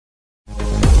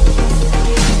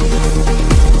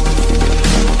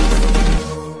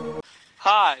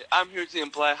Hi, I'm here to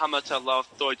imply how much I love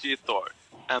Doji Thor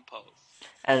and Pose.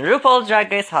 And RuPaul's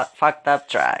Drag Race Fucked Up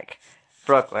Drag.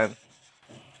 Brooklyn.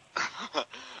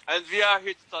 And we are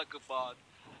here to talk about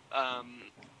um,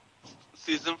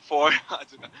 season 4,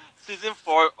 season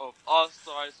 4 of All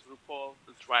Stars RuPaul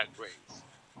The Drag Race.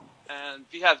 And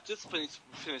we have just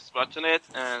finished watching it,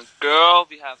 and girl,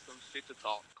 we have some shit to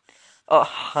talk. Oh,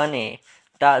 honey,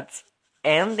 that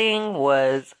ending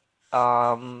was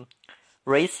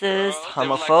racist, Girl, they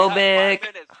were like, we have 5 homophobic.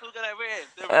 minutes, who's gonna win?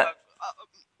 They were Uh,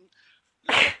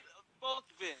 like, let both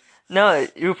win. no,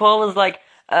 RuPaul was like,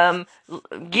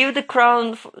 give the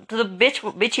crown to the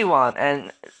bitchy one,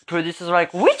 and producers were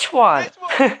like, which one? Which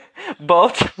one?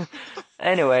 Both.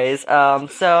 Anyways,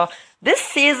 so this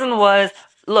season was,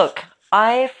 look,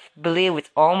 I believe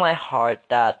with all my heart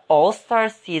that All-Star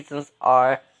seasons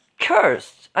are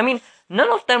cursed. I mean, none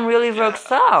of them really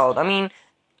works out. I mean,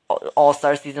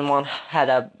 All-Star season 1 had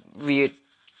a weird,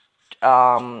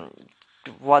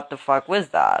 what the fuck was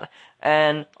that?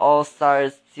 And All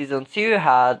Stars Season 2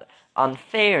 had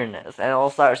unfairness, and All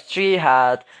Stars 3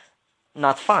 had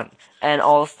not fun, and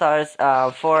All Stars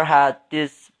 4 had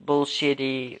this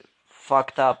bullshitty,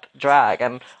 fucked up drag,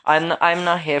 and I'm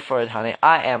not here for it, honey.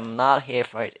 I am not here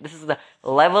for it. This is the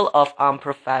level of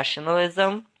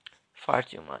unprofessionalism, far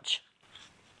too much.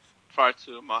 Far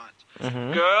too much.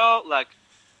 Mm-hmm. Girl, like,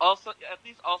 also, at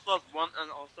least All Stars 1 and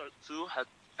All Stars 2 had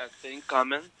a thing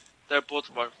common. They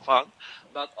both were fun.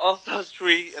 But All Stars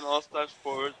 3 and All Stars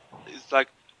 4 is like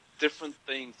different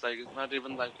things. Like, it's not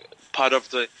even like part of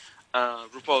the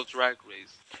RuPaul's Drag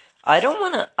Race. I don't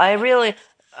wanna. I really.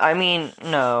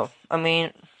 No.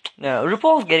 No.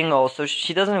 RuPaul's getting old, so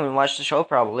she doesn't even watch the show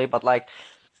probably. But like,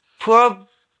 poor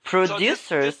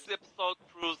producers. So this episode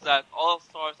proves that All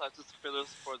Stars are just fillers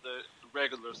for the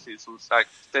regular seasons. Like,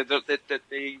 they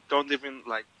don't even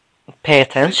like pay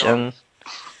attention.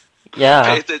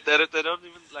 Yeah. They don't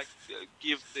even like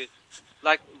give the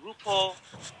like RuPaul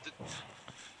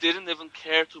didn't even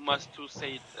care too much to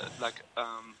say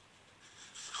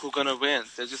who gonna win.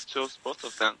 They just chose both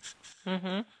of them.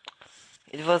 Mhm.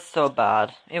 It was so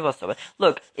bad. It was so bad.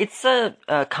 Look, it's a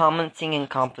common thing in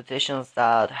competitions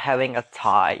that having a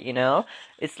tie. You know,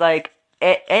 it's like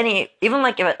even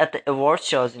like at the award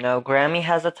shows. You know, Grammy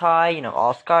has a tie. You know,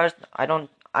 Oscars.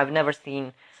 I've never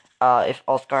seen if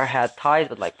Oscar had ties,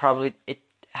 but like probably it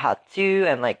had two,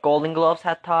 and like Golden Globes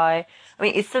had tie. I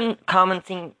mean, it's a common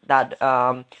thing that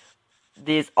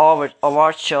these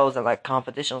award shows and like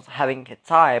competitions having a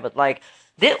tie, but like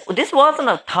this wasn't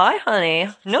a tie, honey.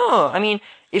 No, I mean,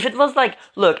 if it was like,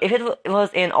 look, if it was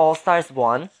in All Stars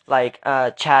 1, like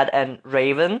Chad and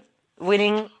Raven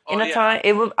winning in a tie,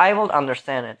 it would I would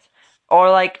understand it. Or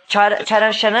like Chad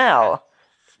and Chanel,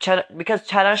 because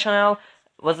Chad and Chanel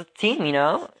was a team, you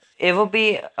know. It would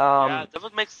be Yeah, that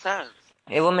would make sense.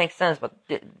 It would make sense, but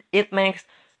it makes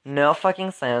no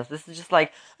fucking sense. This is just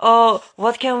like, oh,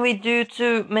 what can we do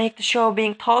to make the show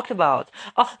being talked about?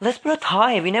 Oh, let's put a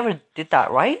tie. We never did that,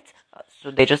 right?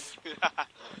 So they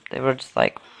were just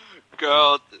like,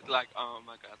 Girl, like, oh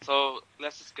my god. So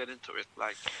let's just get into it.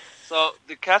 Like, so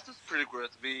the cast is pretty good.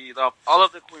 We love all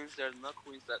of the queens. There are no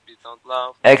queens that we don't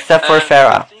love, except for and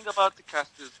Farrah. the thing about the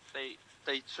cast is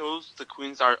they chose the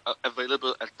queens are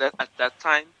available at that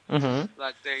time. Mm-hmm.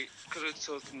 Like, they could have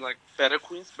chosen like better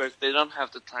queens, but they don't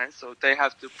have the time, so they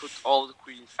have to put all the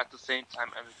queens at the same time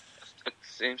and at the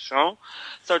same show.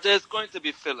 So there's going to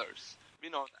be fillers. We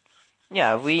know that.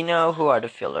 Yeah, we know who are the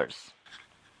fillers.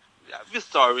 Yeah, we're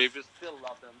sorry. We still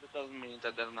love them. That doesn't mean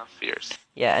that they're not fierce.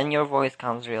 Yeah, and your voice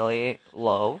comes really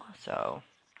low, so.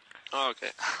 Oh,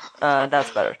 okay. That's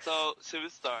better. So, should we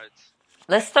start?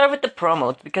 Let's start with the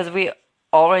promos because we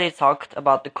already talked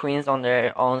about the queens on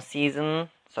their own season,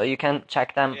 so you can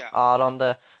check them out on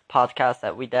the podcast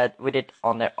that we did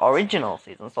on their original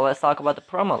season. So let's talk about the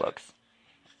promo looks.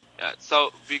 Yeah,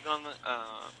 so we're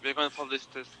gonna publish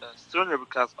this sooner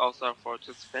because also for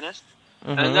just finished,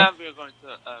 and then we're going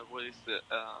to release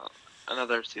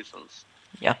another seasons.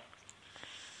 Yeah.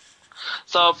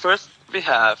 So first we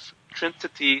have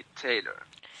Trinity Taylor.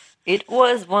 It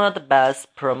was one of the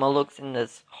best promo looks in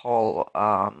this whole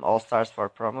All Stars 4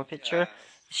 promo picture. Yes.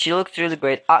 She looks really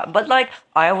great, but like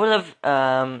I would have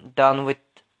done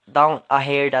a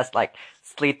hair that's like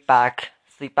slicked back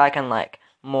and like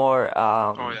more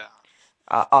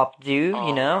updo.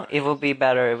 You know, it will be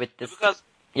better with this. Because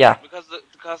the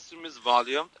costume is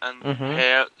volumed and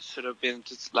hair should have been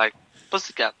just like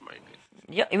pussycat maybe.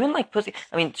 Yeah, even like pussy.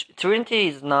 I mean, Trinity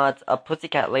is not a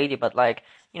pussycat lady, but like,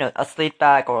 you know, a slit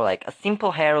back or like a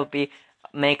simple hair will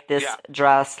make this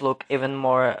dress look even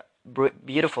more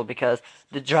beautiful because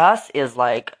the dress is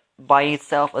like by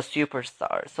itself a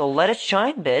superstar. So let it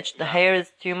shine, bitch. The Yeah. hair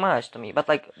is too much to me, but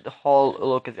like the whole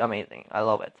look is amazing. I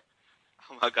love it.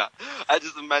 Oh my god. I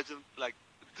just imagine like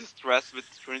this dress with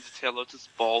Trinity Taylor just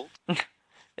bald.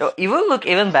 It will look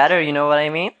even better. You know what I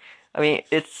mean? I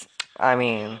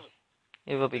mean,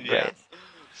 it will be Yeah. great.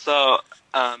 So,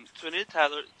 Trinity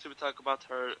Taylor, should we talk about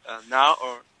her now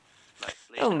or like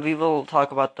later? Oh, we will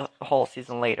talk about the whole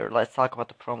season later. Let's talk about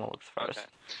the promo looks first. Okay.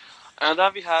 And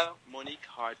then we have Monique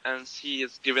Hart, and she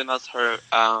is giving us her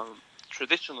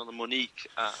traditional Monique.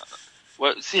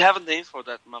 She have a name for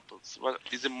that Muppets. What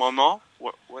is it, Momo?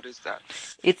 What is that?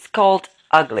 It's called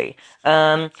Ugly.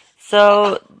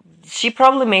 So she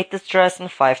probably made this dress in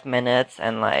 5 minutes,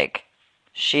 and like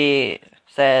she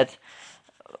said,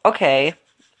 okay,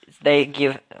 they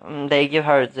give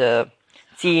her the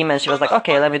theme, and she was like,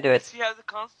 okay, let me do it. She has a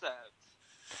concept.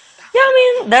 Yeah, I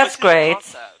mean that's But she's a great.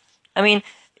 concept. I mean,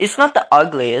 it's not the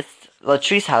ugliest.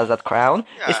 Latrice has that crown.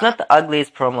 It's Yeah. not the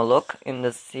ugliest promo look in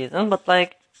this season, but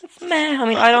like it's meh. I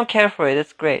mean, I don't care for it.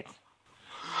 It's great.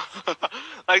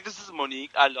 Like this is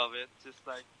Monique. I love it. Just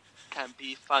like can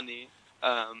be funny.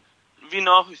 We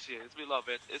know who she is. We love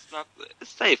it. It's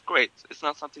safe. Great. It's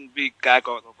not something we gag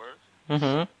all over.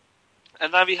 Mhm.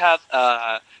 And then we have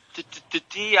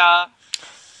Tia.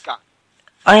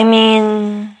 I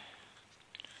mean,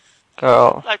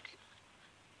 girl. Like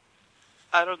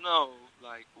I don't know.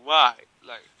 Like why?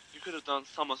 Like you could have done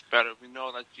so much better. We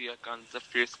know that Tia Gunn is a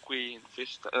fierce queen.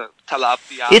 Fish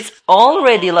tilapia. It's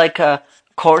already like a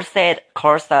corset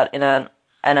in an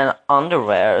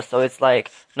underwear, so it's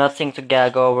like nothing to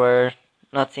gag over,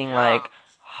 nothing Yeah. like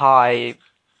high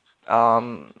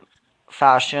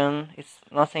fashion. It's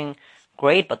nothing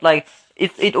great, but like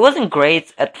it wasn't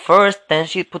great at first. Then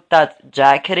she put that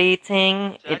jackety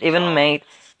thing. It even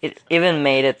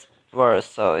made it worse.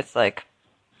 So it's like,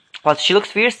 but she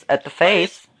looks fierce at the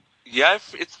face. Yeah,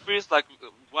 it's fierce. Like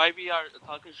why we are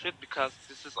talking shit because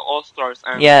this is All Stars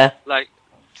and Yeah. like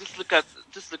just look at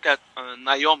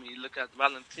Naomi, look at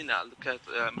Valentina, look at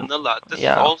Manila. This is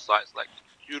All Stars. Like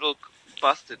you look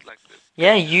busted like this.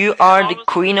 Yeah, you are the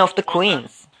queen of the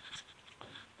queens.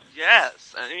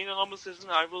 Yes, and in a normal season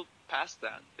I will pass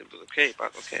that. It was okay,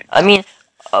 but okay. I mean,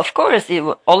 of course,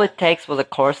 all it takes was a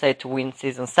corset to win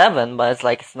season 7, but it's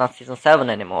like it's not season 7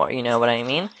 anymore. You know what I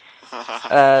mean?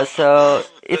 So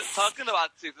it's talking about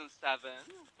season 7.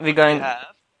 We're going. We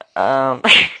have,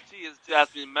 she is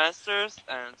Jasmine Masters,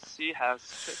 and she has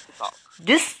TikTok.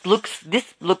 This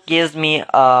look gives me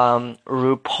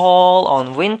RuPaul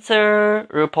on winter,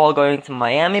 RuPaul going to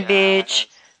Miami Beach.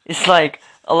 It's like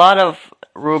a lot of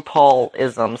RuPaul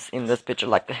isms in this picture,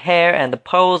 like the hair and the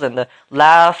pose and the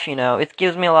laugh. You know, it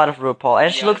gives me a lot of RuPaul,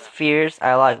 and she looks fierce.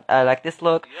 I like this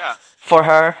look for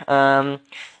her.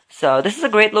 So this is a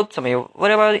great look to me.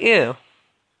 What about you?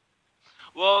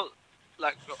 Well,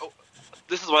 like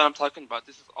this is what I'm talking about.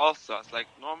 This is All Stars. Like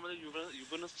normally you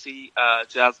wouldn't see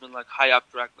Jasmine like high up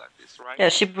drag like this, right? Yeah,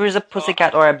 she wears a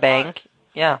pussycat or a bank.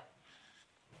 Yeah.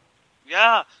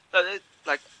 Yeah,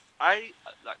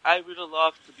 I really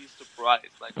love to be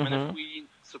surprised. Like when a queen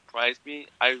surprised me,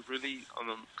 I really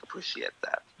appreciate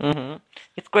that.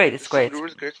 It's great. It's great.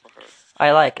 Really great for her.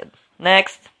 I like it.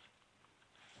 Next,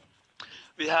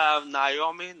 we have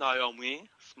Naomi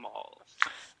Smalls.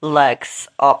 Legs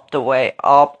up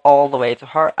all the way to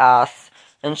her ass,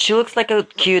 and she looks like a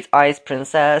cute ice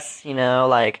princess. You know,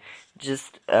 like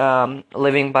just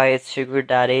living by its sugar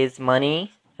daddy's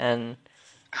money, and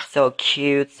so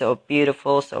cute, so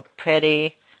beautiful, so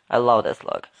pretty. I love this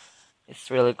look.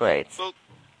 It's really great. So,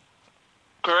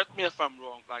 correct me if I'm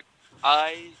wrong. Like,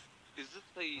 is it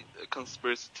a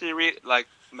conspiracy theory, like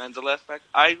Mandela effect?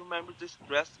 I remember this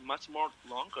dress much more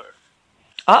longer.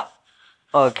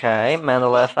 Okay,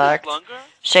 Mandela effect. Longer?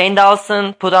 Shane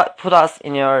Dawson, put us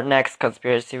in your next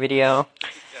conspiracy video.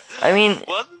 I mean,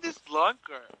 wasn't this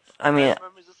longer? I mean,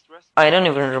 I don't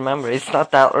even remember. It's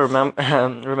not that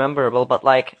rememberable, but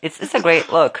like, it's a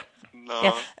great look. No.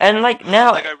 Yeah, and like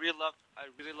now, like I really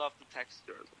love the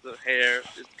texture. The hair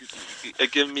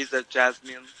it gives me the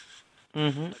jasmine.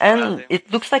 And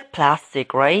it looks like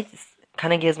plastic, right? It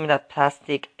kind of gives me that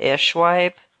plastic-ish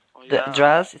vibe. The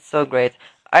dress, it's so great.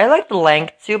 I like the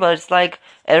length too, but it's like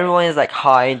everyone is like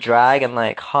high drag and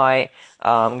like high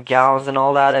gowns and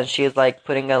all that, and she's like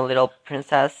putting a little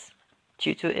princess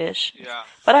tutu-ish. Yeah.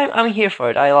 But I'm here for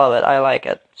it. I love it. I like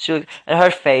it. And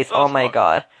her face, oh my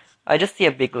god. I just see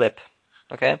a big lip.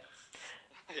 Okay?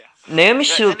 Yeah. Naomi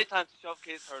should... Anytime to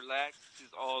showcase her legs,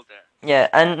 she's all there. Yeah,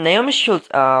 and Naomi should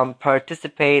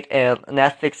participate in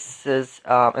Netflix's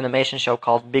animation show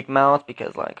called Big Mouth,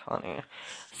 because like, honey.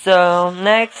 So,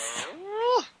 next...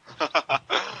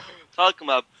 talking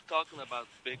about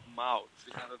big mouths.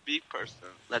 We have a big person,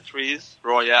 Latrice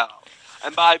Royale,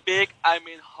 and by big I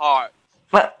mean heart.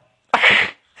 But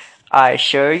I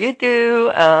sure you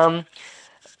do.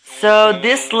 So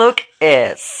this look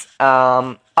is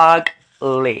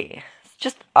ugly. It's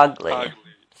just ugly. Ugly.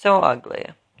 So ugly.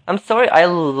 I'm sorry, I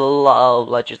love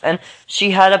Ledgers. And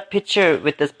she had a picture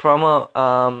with this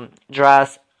promo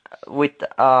dress with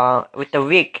the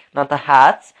wig, not the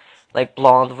hat, like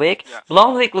blonde wig. Yeah.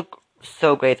 Blonde wig look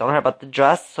so great on her, but the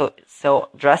dress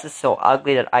is so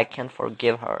ugly that I can't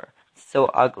forgive her. So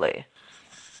ugly.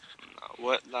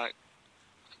 What like?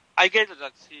 I get it.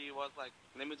 Like she was like,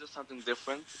 let me do something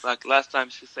different. Like last time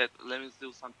she said, let me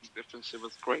do something different. She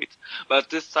was great, but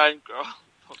this time, girl,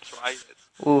 don't try it.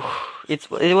 Ooh,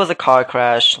 it was a car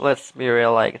crash. Let's be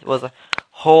real, like it was a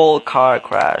whole car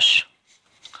crash.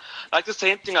 Like the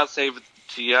same thing I say with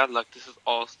Gia. Like this is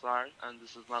All Star, and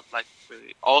this is not like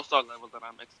really All Star level that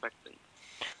I'm expecting.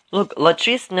 Look,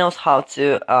 Latrice knows how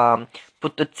to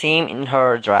put the team in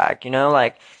her drag. You know,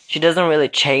 like she doesn't really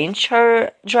change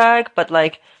her drag, but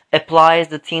like applies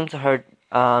the team to her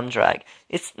drag.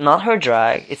 It's not her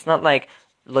drag. It's not like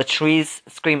Latrice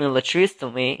screaming Latrice to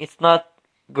me. It's not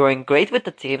going great with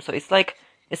the team, so it's like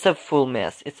it's a full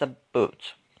mess. It's a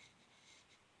boot.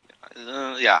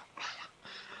 Yeah.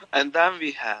 And then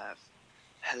we have,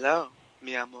 hello,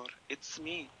 mi amor, it's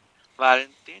me,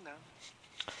 Valentina.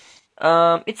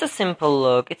 It's a simple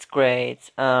look. It's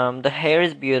great. The hair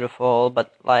is beautiful,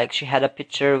 but like she had a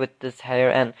picture with this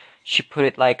hair and she put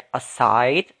it like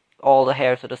aside, all the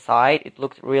hair to the side. It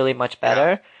looked really much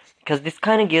better because this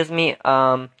kind of gives me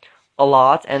a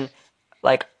lot and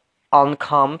like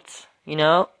uncombed, you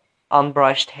know,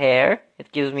 unbrushed hair.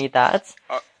 It gives me that.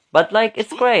 But like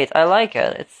it's great. I like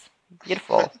it. It's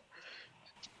beautiful.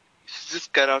 She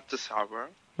just got out the shower.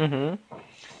 Mhm.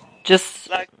 Just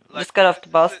got off the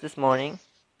bus this morning.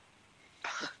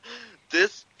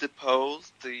 This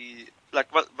deposed the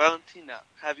Valentina.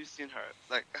 Have you seen her?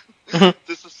 Like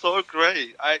this is so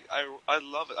great. I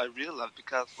love it. I really love it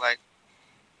because like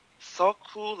so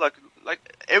cool. Like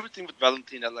everything with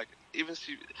Valentina. Like even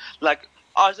she like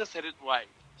I just said it right.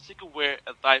 She could wear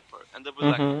a diaper and they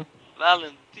were like,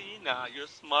 Valentina, your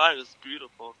smile is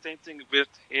beautiful. Same thing with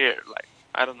hair. Like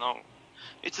I don't know.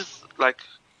 It's just like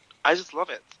I just love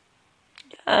it.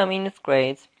 Yeah, I mean it's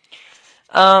great.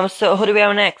 So who do we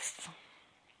have next?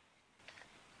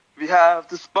 We have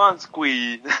the Sponge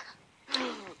Queen,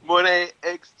 Monet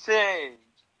Exchange.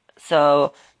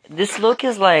 So this look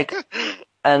is like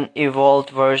an evolved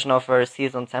version of her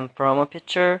season 10 promo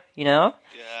picture, you know?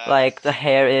 Yes. Like the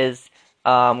hair is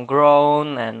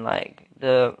grown and like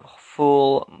the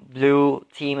full blue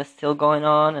theme is still going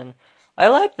on, and I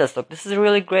like this look. This is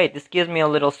really great. This gives me a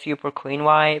little super queen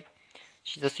vibe.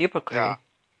 She's a super queen. Yeah.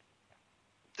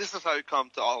 This is how you come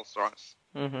to All Stars.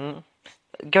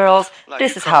 Girls, Like,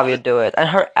 this is how you do it. And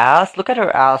her ass, look at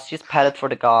her ass. She's padded for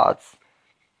the gods.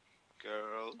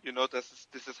 Girl, you know this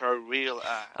is her real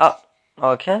ass. Oh,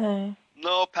 okay.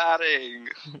 No padding.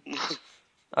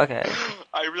 Okay.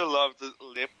 I really love the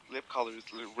lip color.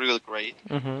 It's really great.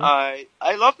 Mm-hmm. I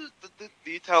love the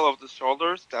detail of the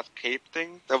shoulders. That cape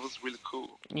thing. That was really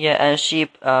cool. Yeah, and she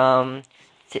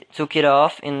took it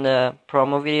off in the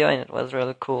promo video, and it was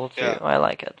really cool too. Yeah. I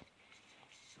like it.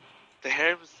 The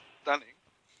hair was stunning.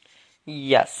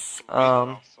 Yes. Really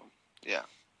awesome. Yeah.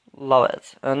 Love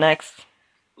it. Next.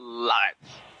 Love it.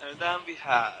 And then we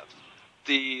have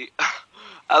the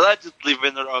allegedly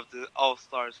winner of the All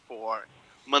Stars 4,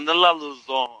 Manila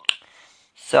Luzon.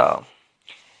 So,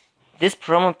 this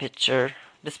promo picture,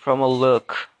 this promo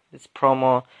look, this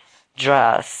promo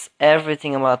dress,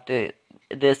 everything about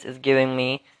this is giving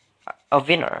me a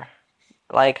winner.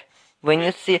 Like, when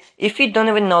you see, if you don't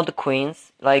even know the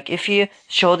queens, like if you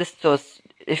show this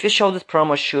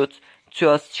promo shoot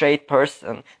to a straight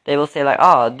person, they will say like,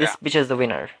 oh, this bitch is the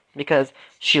winner. Because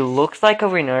she looks like a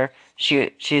winner,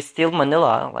 she's still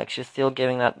Manila, like she's still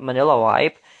giving that Manila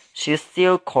vibe. She's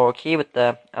still quirky with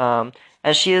the,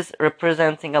 and she is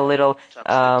representing a little,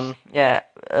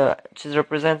 she's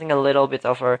representing a little bit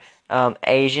of her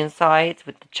Asian side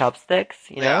with the chopsticks,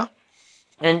 you know?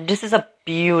 And this is a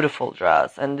beautiful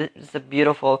dress, and this is a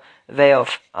beautiful way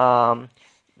of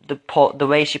the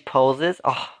way she poses.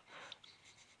 Oh,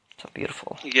 so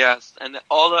beautiful. Yes, and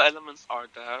all the elements are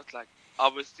there. Like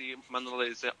obviously, Manila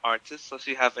is an artist, so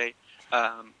she have a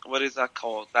what is that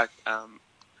called? Like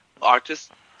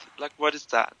artist. Like what is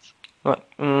that? What?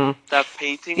 That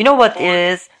painting. You know what it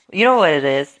is? You know what it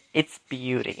is? It's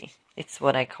beauty. It's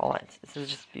what I call it. This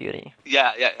is just beauty.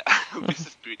 Yeah. This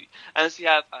is beauty, and she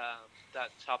had that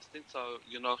chopstick, so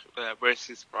you know where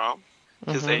she's from.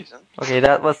 She's Asian. Okay,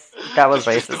 that was Just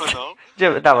racist. don't know.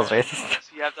 Yeah, that was And racist.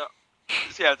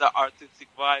 she has the artistic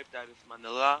vibe that is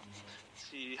Manila.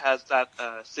 She has that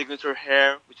signature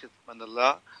hair, which is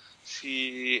Manila.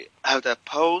 She has that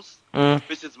pose,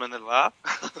 which is Manila.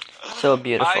 So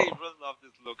beautiful. I really love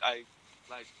this look. I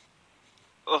like,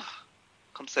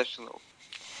 conceptual.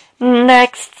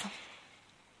 Next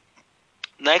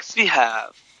we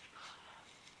have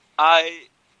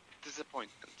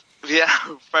disappointment. We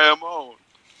have Pheromone.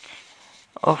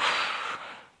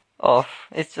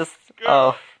 It's just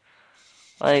Girl.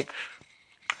 like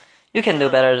you can do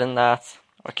better than that,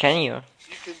 or can you?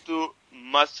 You can do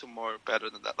much more better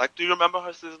than that. Like, do you remember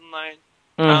her season 9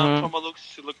 promo look?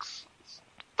 She looks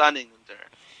stunning in there.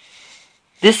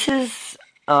 This is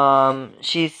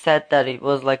she said that it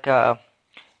was like a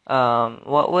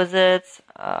what was it?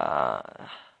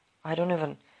 I don't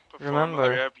even remember.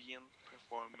 Arabian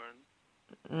performer.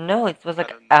 No, it was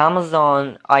like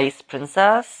Amazon Ice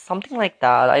Princess, something like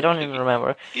that. I don't even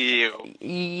remember.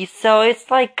 Ew. So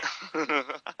it's like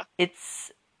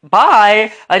it's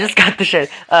bye. I just got the shit.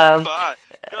 Bye.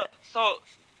 No, so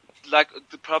like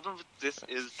the problem with this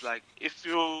is like if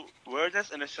you wear this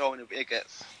in a show in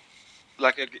Vegas,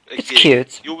 like a it's gig,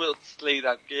 cute. you will slay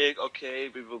that gig. Okay,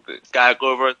 we will gag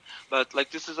over it. But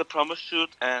like this is a promo shoot,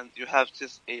 and you have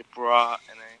just a bra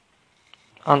and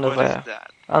a underwear. What is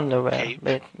that? Underwear,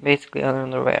 cape? basically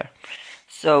underwear.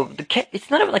 So the cape, it's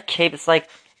not even a cape. It's like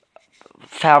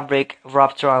fabric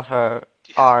wrapped around her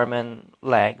arm and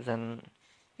legs, and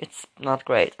it's not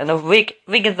great. And the wig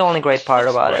is the only great part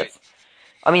about it.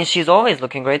 I mean, she's always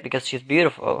looking great because she's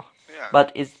beautiful. Yeah.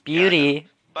 But is beauty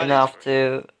enough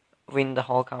to win the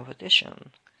whole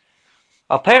competition?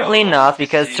 Apparently not,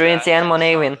 because Trinity and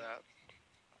Monet win.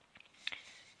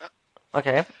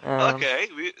 Okay. Okay,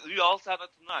 we all saw that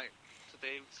tonight.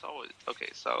 Today we saw it. Okay,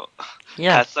 so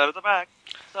yeah. That's out of the back.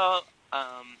 So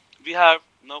we have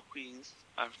no queens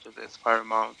after this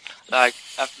Paramount. Like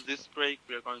after this break,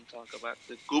 we are going to talk about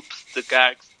the goops, the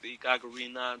gags, the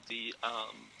gagarina, the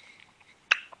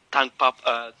tank pop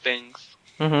things.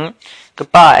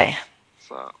 Goodbye.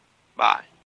 So bye.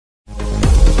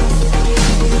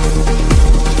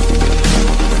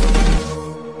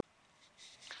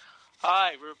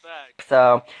 Hi, we're back.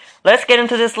 So let's get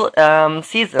into this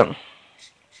season.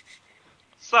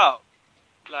 So,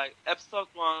 like episode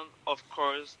 1, of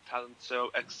course, talent show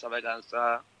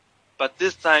extravaganza, but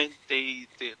this time they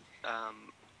did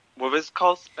what was it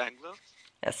called, Spangled?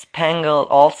 A Spangled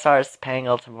All-Star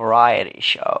Spangled variety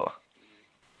show.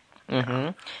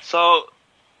 So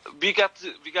we got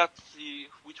to see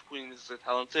which queen is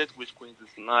talented, which queen is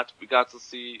not. We got to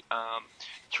see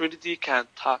Trinity can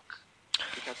talk.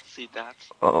 We got to see that.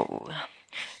 Oh,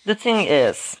 the thing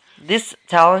is, this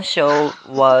talent show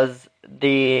was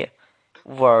the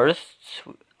worst,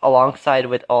 alongside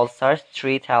with All Stars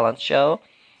 3 talent show.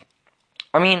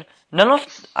 I mean,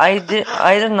 I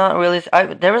did not really.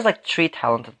 There was like 3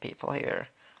 talented people here.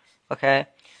 Okay,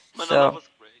 Manila was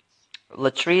great.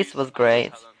 Latrice was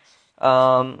great.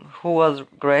 Who was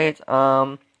great?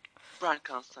 Brian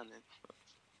Constantin.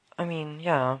 I mean,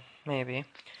 yeah, maybe.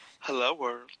 Hello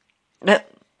world. I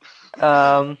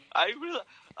really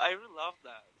love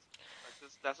that.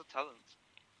 Like that's a talent.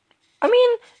 I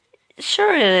mean,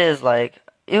 sure it is. Like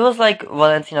it was like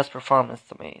Valentina's performance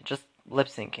to me, just lip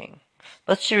syncing.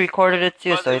 But she recorded it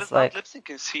too, but so it it's was like lip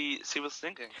syncing. She was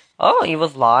singing. Oh, it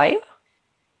was live?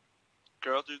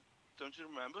 Girl, don't you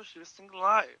remember? She was singing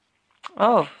live.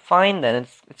 Oh, fine then.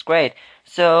 It's great.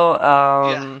 So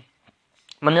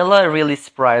Manila really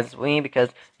surprised me because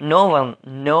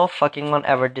no fucking one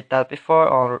ever did that before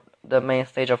on the main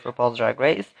stage of RuPaul's Drag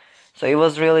Race. So it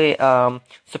was really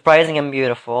surprising and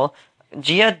beautiful.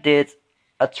 Gia did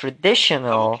a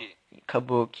traditional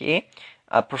kabuki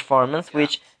performance,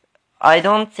 which I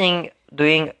don't think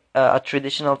doing a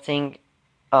traditional thing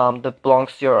that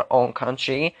belongs to your own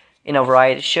country in a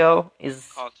variety show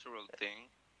is cultural thing.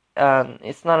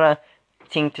 It's not a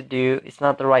thing to do. It's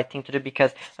not the right thing to do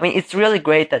because I mean it's really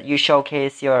great that you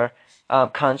showcase your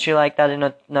country like that in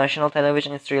a national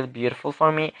television. It's really beautiful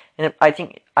for me, and I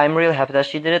think I'm really happy that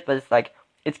she did it. But it's like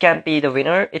it can't be the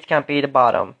winner. It can't be the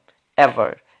bottom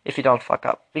ever if you don't fuck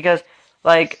up because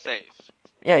like safe.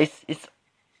 Yeah, it's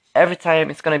every time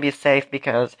it's gonna be safe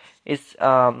because it's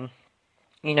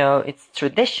it's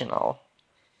traditional.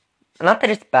 Not that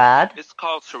it's bad. It's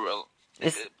cultural.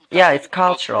 It's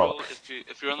cultural.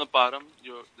 If you're on the bottom,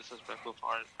 you're disrespectful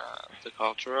for the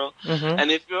cultural. Mm-hmm.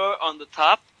 And if you're on the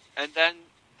top, and then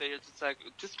they're just like,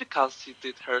 just because she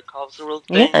did her cultural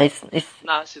thing, yeah, it's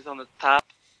now she's on the top.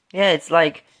 Yeah, it's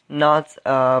like not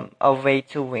a way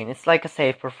to win. It's like a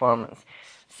safe performance.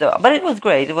 So, but it was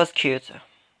great. It was cute.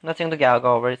 Nothing to gag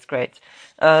over. It's great.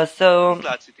 I'm So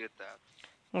glad you did that.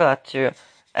 got to.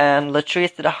 And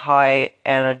Latrice did a high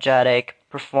energetic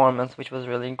performance, which was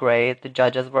really great. The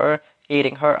judges were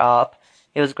eating her up.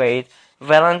 It was great.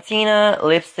 Valentina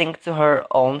lip synced to her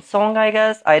own song, I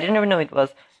guess. I didn't even know it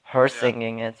was her Yeah.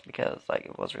 singing it because like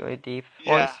it was really deep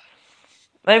Yeah. voice.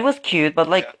 But it was cute. But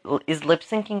like, Yeah. is lip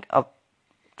syncing a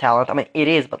talent? I mean, it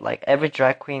is, but like every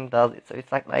drag queen does it, so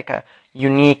it's like a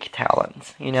unique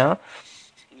talent, you know?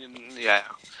 Yeah.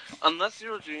 Unless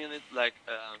you're doing it like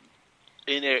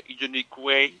in a unique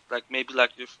way, like maybe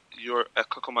like if you're a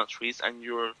coconut trees and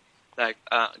you're like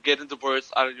getting the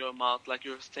words out of your mouth like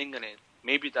you're singing it.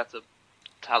 Maybe that's a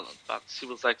talent, but she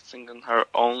was like singing her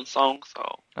own song, so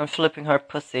I'm flipping her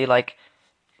pussy, like,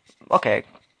 okay,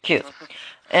 cute.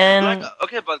 And like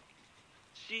okay, but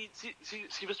she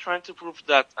was trying to prove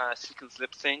that she can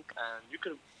lip sync, and you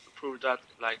could prove that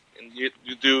like in you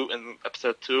do in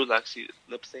episode 2, like she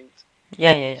lip synced.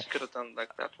 yeah. She could have done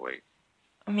like that way.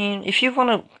 I mean, if you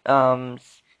want to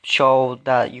show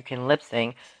that you can lip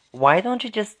sync, why don't you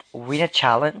just win a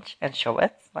challenge and show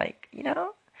it? Like, you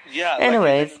know? Yeah, like you did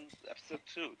Anyways, in episode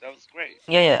 2. That was great.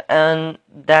 yeah. And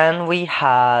then we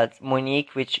had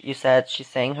Monique, which you said she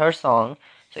sang her song,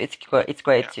 so it's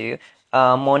great Yeah. too.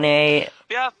 Monet,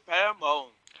 We have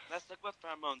Pheromone. Let's talk about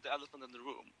Pheromone, the elephant in the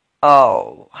room.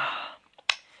 oh,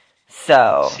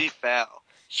 so She fell.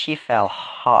 she fell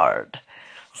hard.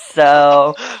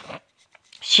 So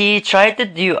she tried to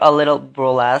do a little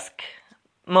burlesque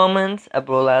moment, a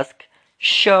burlesque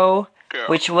show, Girl.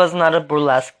 which was not a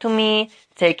burlesque to me.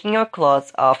 Taking your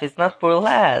clothes off is not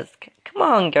burlesque. Come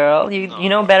on, girl, you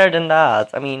know better than that.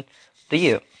 I mean, do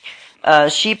you?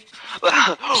 She,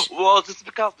 Well, just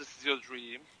because this is your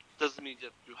dream doesn't mean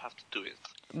that you have to do it.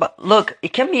 but look,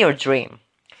 it can be your dream,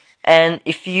 and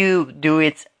if you do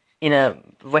it in a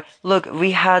way, look,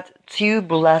 we had two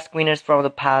burlesque winners from the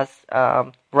past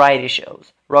variety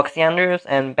shows, Roxy Andrews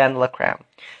and Ben Lacram.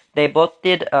 They both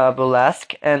did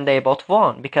burlesque and they both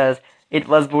won because it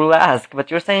was burlesque. But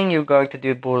you're saying you're going to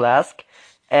do burlesque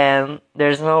and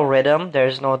there's no rhythm,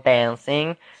 there's no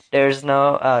dancing, there's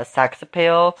no sex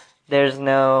appeal, there's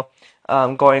no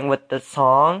going with the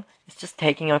song. It's just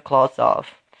taking her clothes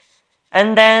off.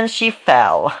 And then she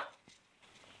fell.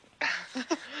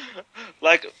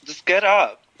 Like, just get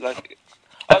up. Like,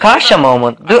 Akasha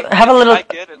moment. Have a little. I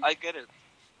get it.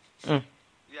 Mm.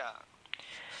 Yeah.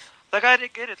 Like, I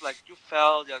did get it. Like, you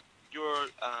fell. Like, you're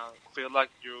feel like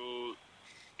you're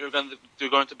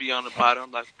going to be on the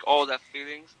bottom. Like all that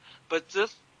feelings. But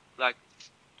just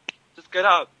get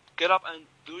up. Get up and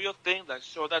do your thing. Like,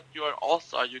 show that you're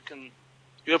also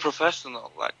you're a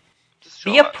professional. Like, just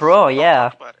show Be a us. pro, Don't yeah.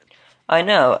 talk about it. I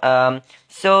know.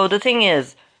 So the thing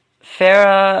is,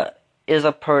 Farah is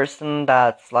a person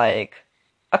that's like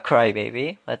a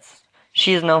crybaby.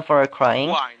 She's known for her crying.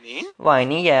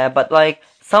 Whiny, yeah. But like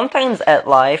sometimes at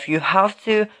life, you have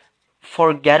to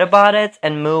forget about it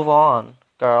and move on,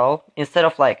 girl. Instead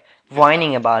of like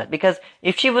whining about it. Because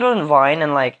if she wouldn't whine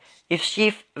and like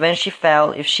when she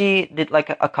fell, if she did like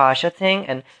a Akasha thing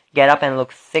and get up and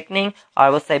look sickening, I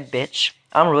would say, bitch,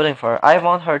 I'm rooting for her. I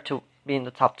want her to be in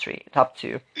the top 2.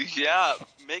 Yeah,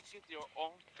 make it your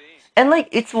own thing. And like,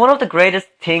 it's one of the greatest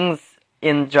things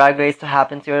in Drag Race to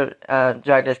happen to your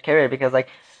Drag Race career because like,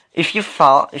 if you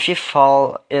fall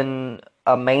in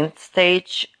a main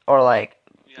stage or like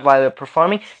while you're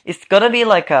performing, it's gonna be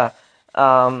like a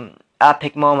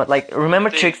epic moment. Like, remember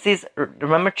Trixie's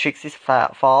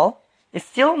fall? It's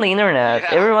still on the internet.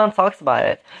 Yeah. Everyone talks about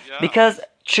it because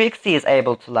Trixie is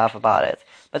able to laugh about it.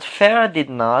 But Farah did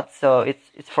not, so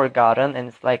it's forgotten, and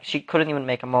it's like she couldn't even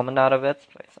make a moment out of it.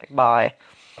 So it's like, bye.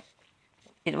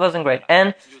 It wasn't great.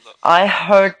 And I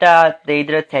heard that they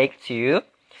did a take 2,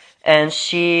 and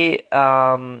she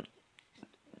didn't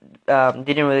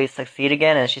really succeed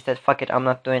again, and she said, fuck it, I'm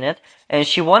not doing it. And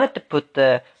she wanted to put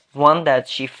the one that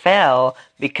she fell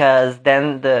because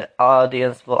then the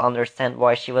audience will understand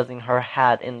why she was in her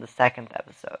head in the second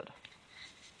episode.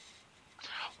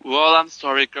 Well, I'm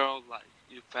sorry, girl. Like,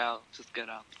 you fell. Just get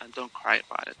up and don't cry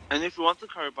about it. And if you want to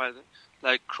cry about it,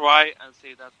 like, cry and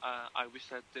say that I wish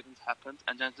that didn't happen,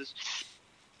 and then just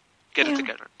get it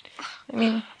together. I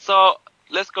mean, so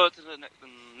let's go to the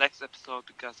next episode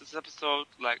because this episode,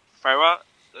 like, Farah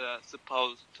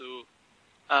supposed to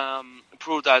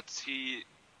prove that she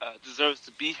deserves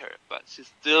to be here, but she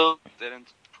still didn't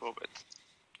prove it.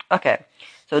 Okay,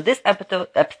 so this episode.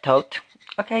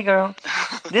 Okay, girl.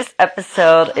 This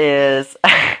episode is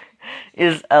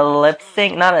is a lip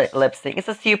sync, not a lip sync. It's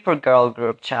a super girl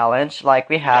group challenge, like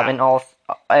we have in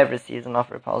every season of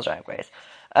RuPaul's Drag Race.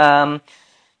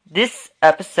 This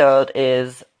episode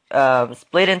is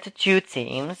split into two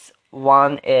teams.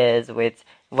 One is with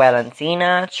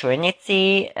Valentina,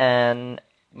 Trinity, and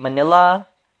Manila,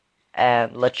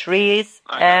 and Latrice,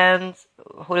 and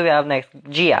who do we have next?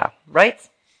 Gia, right?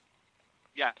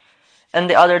 Yeah. And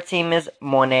the other team is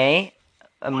Monet,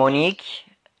 Monique,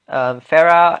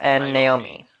 Farrah, and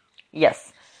Naomi.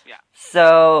 Yes. Yeah.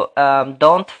 So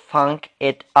don't funk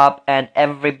it up, and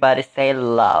everybody say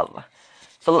love.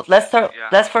 So let's start. Yeah.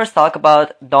 Let's first talk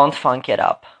about "Don't Funk It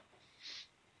Up."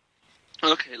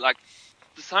 Okay, like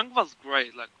the song was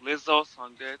great. Like Lizzo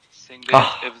sang it.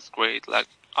 It was great. Like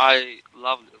I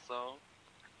love Lizzo,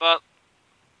 but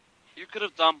you could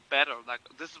have done better. Like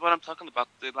this is what I'm talking about.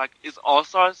 Like is All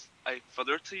Stars a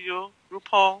further to you,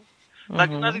 RuPaul?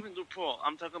 Like not even RuPaul.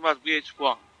 I'm talking about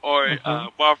VH1 or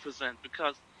Wow Present,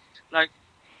 because like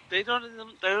they don't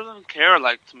even care.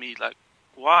 Like to me, like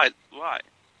why?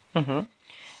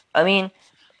 I mean,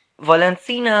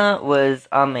 Valentina was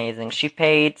amazing. She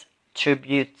paid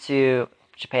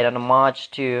an homage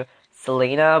to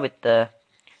Selena with the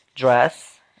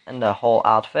dress and the whole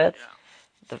outfit,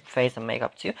 the face and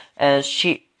makeup too. And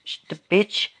the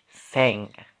bitch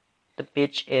sang. The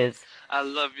bitch is. I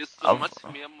love you so much,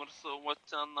 mi amor, so much,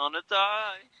 I'm gonna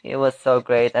die. It was so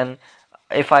great, and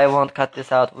if I won't cut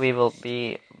this out, we will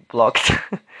be blocked.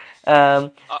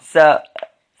 So.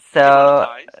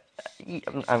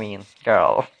 I mean,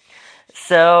 girl.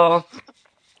 So,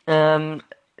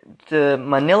 the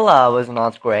Manila was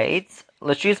not great.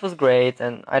 Latrice was great,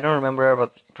 and I don't remember her,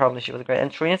 but probably she was great.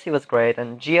 And Trinity was great,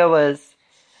 and Gia was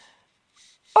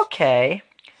okay.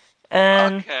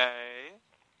 And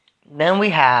then we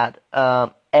had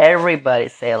Everybody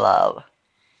Say Love.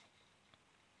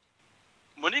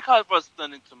 Monique was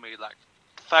stunning to me. Like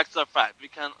facts are fact. We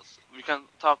can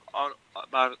talk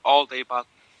about it all day, but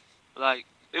like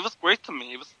it was great to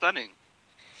me. It was stunning.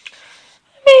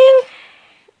 I mean,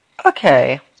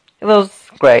 okay, it was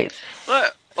great.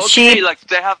 But okay, like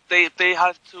they have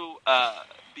to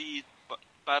be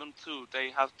bottom two.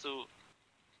 They have to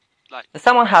like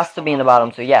someone has to be in the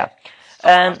bottom two, yeah.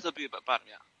 Someone has to be bottom,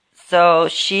 yeah. So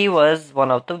she was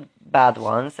one of the bad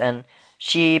ones, and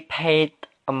she paid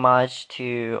homage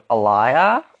to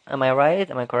Alaya. Am I right?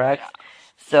 Am I correct? Yeah.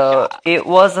 So it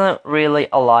wasn't really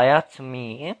Alaya to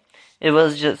me. It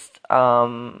was just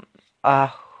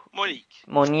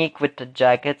Monique with the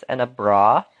jacket and a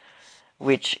bra,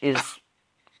 which is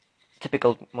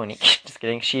typical Monique. Just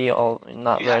kidding. She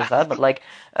wears that, but like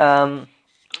the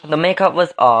makeup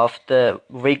was off, the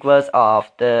wig was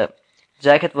off, the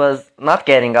jacket was not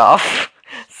getting off.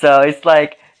 So it's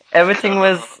like everything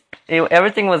was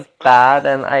bad,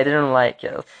 and I didn't like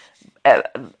it.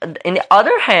 On the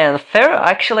other hand, Farrah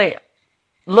actually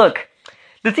look.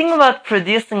 The thing about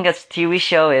producing a TV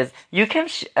show is you can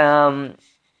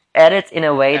edit in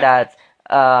a way that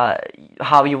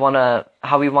how we want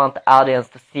the audience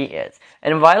to see it.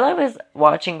 And while I was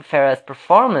watching Farrah's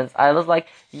performance, I was like,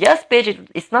 yes, bitch,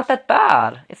 it's not that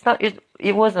bad.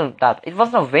 It wasn't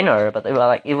a winner, but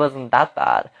it wasn't that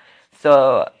bad.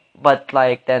 So, but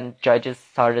like then judges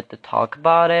started to talk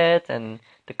about it, and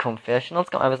the confessionals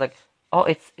I was like, oh,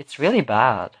 it's really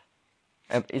bad.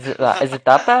 Is it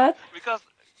that bad? Because,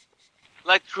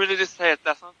 like Trinity said,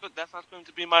 that's not good. That's not going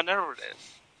to be my narrative.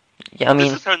 Yeah, I mean,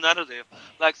 this is her narrative.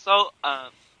 Like so,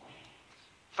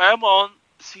 Pheromone,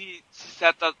 she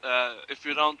said that if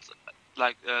you don't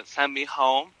send me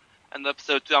home, and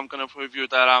episode 2, I'm gonna prove you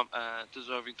that I'm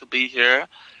deserving to be here.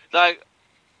 Like,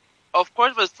 of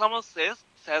course, when someone says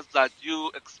that, you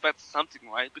expect something,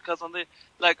 right? Because on the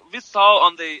we saw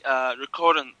on the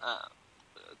recording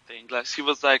thing, like she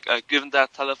was given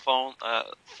that telephone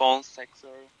phone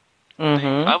sexer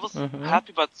thing. I was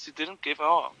happy, but she didn't give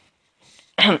all.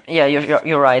 Yeah,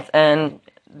 you're right. And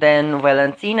then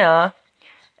Valentina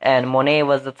and Monet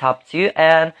was the top 2,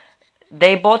 and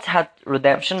they both had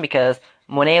redemption because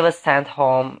Monet was sent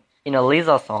home in a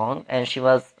Lisa song, and she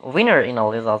was winner in a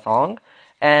Lisa song,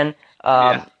 and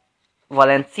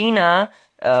Valentina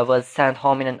was sent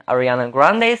home in an Ariana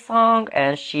Grande song,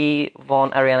 and she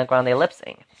won Ariana Grande lip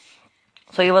sync.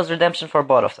 So it was redemption for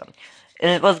both of them. And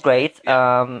it was great.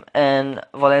 And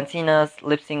Valentina's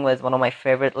lip sync was one of my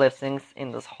favorite lip syncs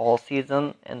in this whole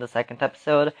season, in the second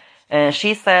episode. And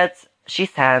she sent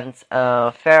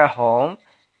Farrah home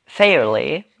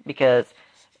fairly, because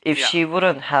if she would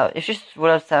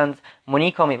have sent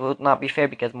Monique home, it would not be fair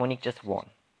because Monique just won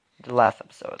the last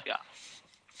episode.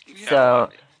 So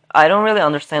I don't really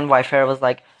understand why Farrah was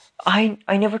like, I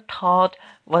never thought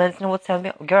Valentina would tell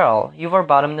me, "Girl, you were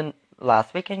bottom in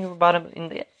last week, and you were bottom in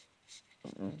the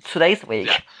today's week."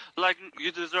 Yeah, like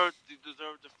you deserve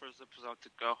the first episode to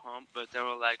go home, but they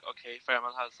were like, okay,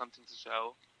 Fairmont has something to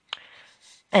show.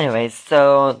 Anyways,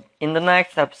 so in the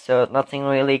next episode, nothing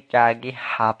really gaggy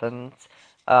happened,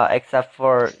 except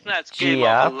for Snatch Game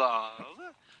Gia. of Love.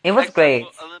 It was Except great,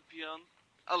 for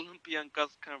Olympian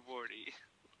Gascarvordi.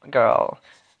 girl.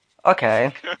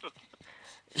 Okay.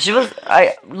 She was.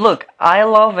 I look. I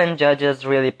love when judges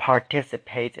really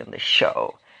participate in the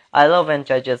show. I love when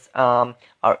judges are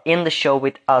in the show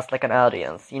with us like an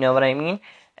audience. You know what I mean?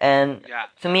 And Yeah.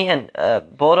 to me, and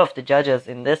both of the judges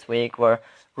in this week were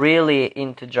really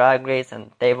into Drag Race,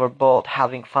 and they were both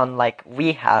having fun like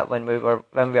we had when we were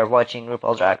watching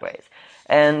RuPaul's Drag Race.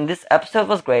 And this episode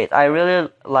was great. I really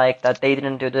like that they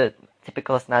didn't do the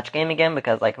typical Snatch Game again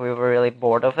because like we were really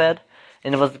bored of it,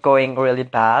 and it was going really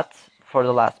bad for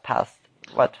the past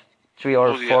 3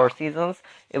 or 4 seasons.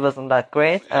 It wasn't that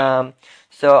great. Yeah.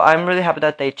 So I'm really happy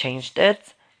that they changed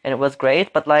it, and it was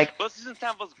great. But like, but season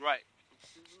 10 was great.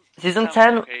 Season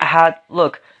 10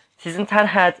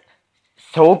 had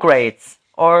so great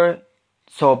or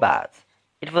so bad.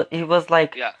 It was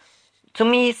like, Yeah. to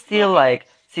me still like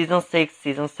season 6,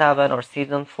 season 7, or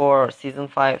season 4 or season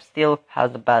 5 still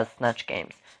has the best Snatch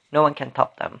games. No one can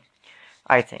top them,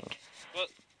 I think. But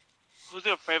who's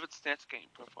your favorite Snatch Game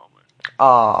performer?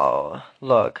 Oh,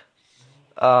 look.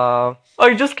 I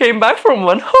just came back from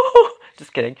one.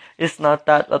 Just kidding. It's not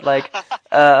that, but like,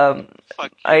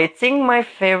 I think my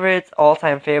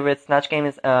all-time favorite Snatch Game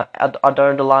is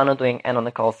Adore Delano doing Anna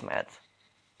Nicole Smith.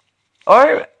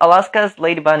 Or Alaska's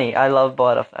Lady Bunny. I love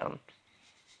both of them.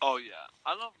 Oh yeah,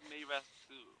 I love Mae West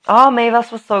too. Oh, Mae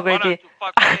West was so great. To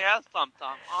fuck my ass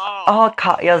sometime. Oh,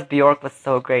 Katya's Bjork was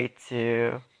so great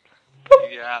too.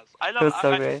 Yes, I love. It was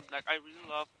so great. I really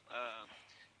love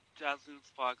Jasmine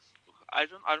Fox. I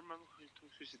don't remember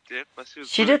who she did, but she was.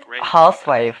 She really did great.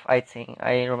 Housewife, I think.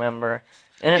 I remember,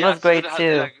 and it was great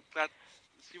too.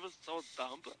 She was so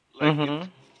dumb, but like it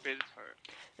fitted her.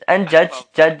 And Judge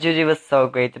Judy was so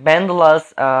great.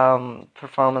 Vandala's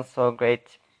performance so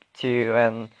great too,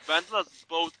 and Vandala's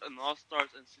both an All Stars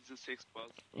and season 6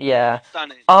 was. Yeah.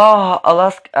 Stunning. Oh,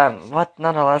 Alaska.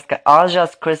 Not Alaska.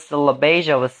 Aja's Crystal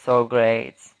LaBeija was so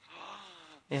great.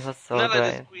 It was so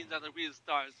great. The queens and the real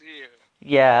stars here.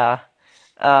 Yeah.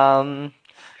 Girl,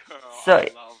 so I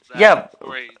love that. Yeah.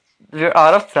 Great. We're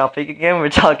out of topic again. We're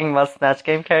talking about Snatch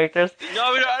Game characters.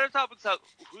 No, we're out of topic. So,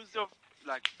 who's your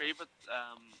favorite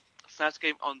Snatch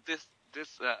Game on this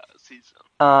season?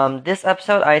 This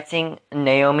episode, I think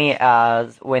Naomi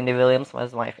as Wendy Williams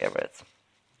was my favorite.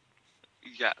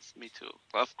 Yes, me too.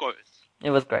 Of course. It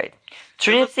was great.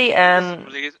 Trinity and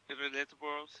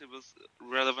relatable. It was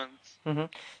relevant.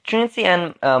 Trinity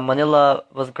and Manila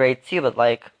was great too, but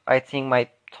like I think my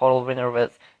total winner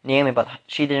was Naomi, but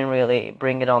she didn't really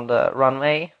bring it on the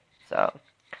runway, so.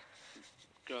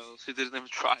 Girl, she didn't even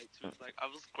try to. Like, I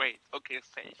was great. Okay,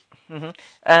 safe.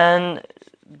 And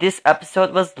this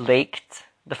episode was leaked.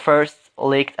 The first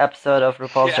leaked episode of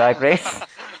RuPaul's Drag Race.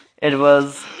 It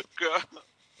was. Girl.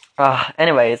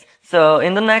 Anyways, so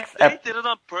in the next they did it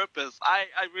on purpose. I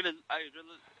really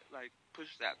like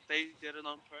push that. They did it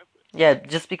on purpose. Yeah,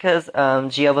 just because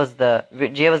Gia was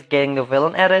getting the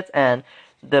villain edit and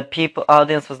the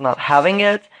audience was not having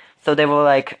it, so they were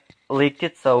like leaked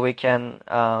it so we can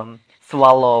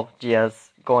swallow Gia's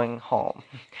going home.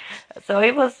 So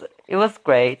it was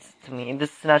great to me.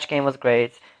 This Snatch Game was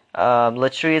great.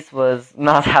 Latrice was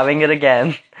not having it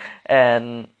again,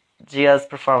 and Gia's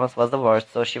performance was the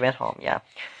worst, so she went home. Yeah.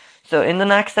 So in the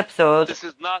next episode, this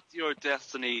is not your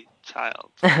destiny,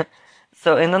 child.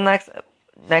 So in the next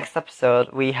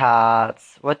episode, we had,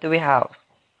 what do we have?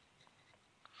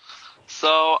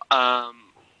 So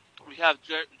we have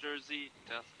Jersey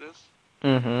Justice.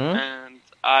 And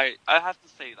I have to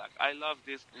say, like, I love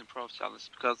this improv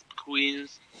challenge because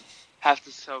queens have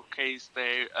to showcase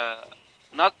their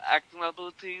not acting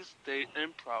abilities, their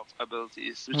improv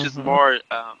abilities, which is more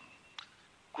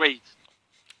great.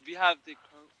 We have the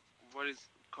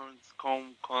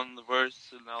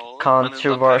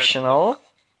controversial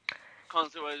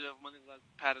Manila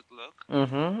padded look.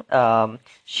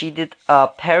 She did a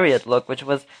period look, which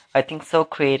was, I think, so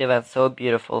creative and so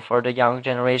beautiful for the young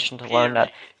generation to learn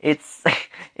that it's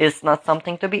not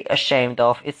something to be ashamed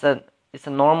of. It's a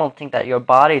normal thing that your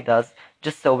body does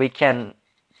just so we can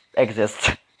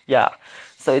exist. Yeah.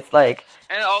 So it's like.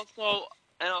 And also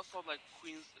like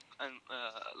queens and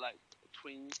like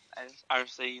twins are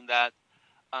saying that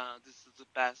this is the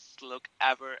best look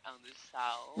ever on this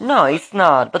style. No, it's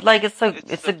not. But like it's a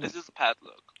pad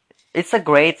look. It's a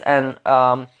great and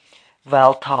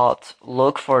well thought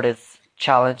look for this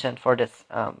challenge and for this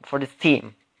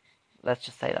team. Let's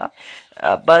just say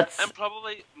that. But And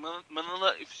probably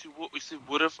Manila, if she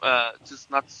would have just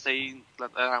not saying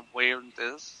that I'm wearing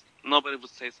this, nobody would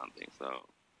say something. So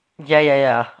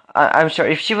yeah. I'm sure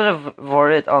if she would have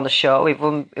wore it on the show, it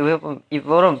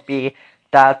wouldn't be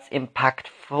that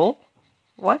impactful.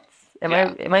 What?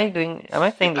 yeah, Am I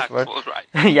saying this word? impactful,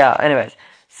 right? Yeah, anyways.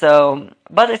 So,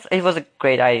 but it was a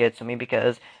great idea to me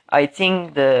because I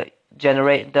think the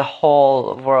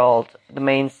whole world, the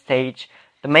main stage,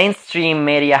 the mainstream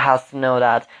media has to know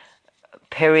that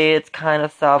periods kind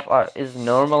of stuff is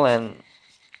normal and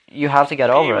you have to get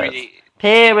over it. Period.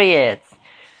 Periods.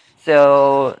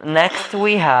 So next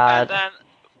we And had, then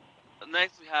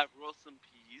next we have Rose and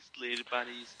Peace, Lady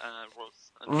Bunny's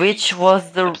Rose and which Peace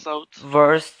was the episode.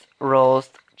 worst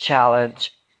roast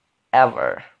challenge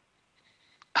ever.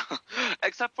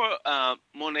 Except for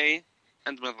Monet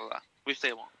and Manila, which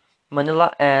they won.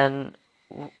 Manila and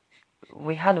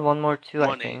we had one more too, I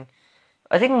Monet. think.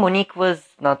 I think Monique was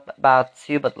not bad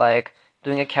too, but like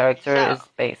doing a character Yeah. is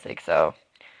basic. So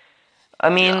I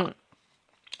mean,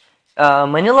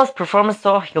 Manila's performance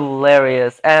so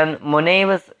hilarious, and Monet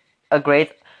was a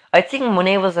great. I think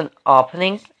Monet was an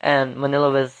opening, and Manila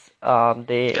was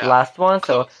the Yeah, last one,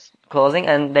 so close. closing,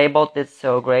 and they both did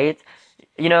so great.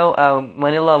 You know,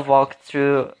 Manila walked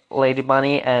through Lady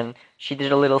Bunny, and she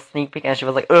did a little sneak peek, and she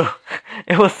was like, "Ugh,"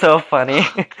 it was so funny.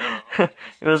 Girl.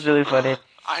 It was really funny.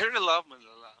 I really love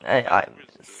Manila. I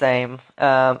same.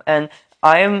 And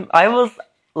I was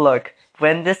look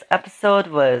when this episode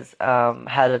was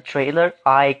had a trailer,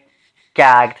 I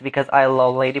gagged because I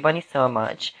love Lady Bunny so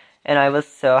much, and I was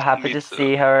so happy Me to too.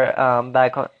 see her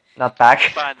back on not back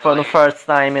for the Finally. first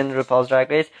time in RuPaul's Drag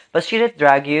Race, but she did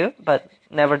drag you, but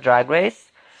never Drag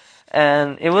Race.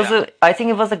 And it was Yeah. I think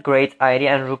it was a great idea,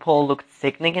 and RuPaul looked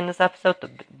sickening in this episode. The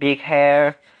big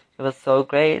hair, it was so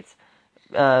great.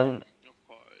 Um, Of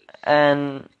course.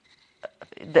 and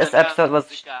this And then episode was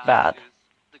the bad.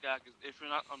 the gag is if you're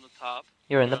not on the top,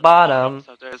 You're in the on bottom.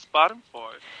 So there's bottom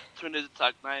four. Trinity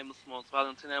Tuck, Naima Smalls,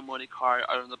 Valentina, and Monique Hart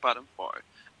are in the bottom four.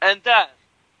 And then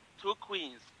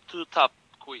two top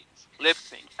queens, lip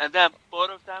sync, and then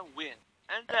both of them win.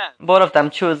 And then Both of them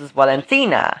chooses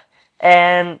Valentina.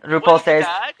 And RuPaul what is the says,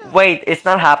 gag? "Wait, it's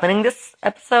not happening this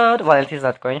episode. Valentina's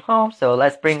not going home, so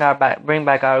let's bring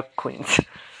back our queens."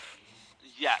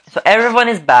 Yes. So everyone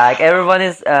is back. Everyone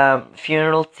is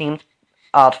funeral themed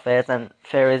outfits, and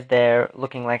Fair is there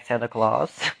looking like Santa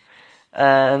Claus.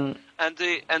 Um, And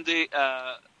the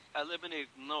eliminated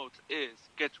note is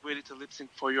get ready to lip sync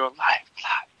for your life.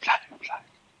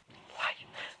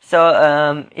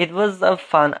 So it was a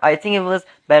fun. I think it was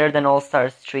better than All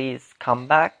Stars 3's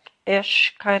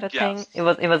comeback-ish kind of thing.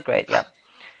 Yes. It was great, yeah.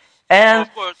 And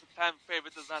of course, the fan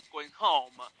favorite is not going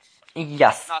home.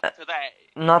 yes, Not today.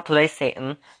 not today,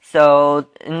 Satan. So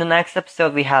in the next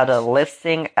episode, we had a lip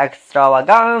sync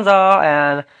extravaganza,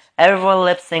 and everyone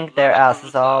lip synced their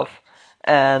asses off.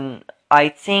 And I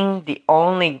think the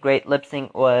only great lip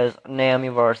sync was Naomi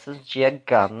versus Gia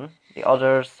Gunn. The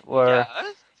others were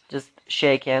Yes. just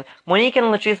shaken. Monique and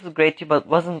Latrice was great too, but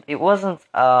it wasn't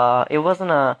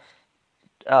a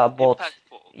both.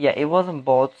 Impactful. Yeah, it wasn't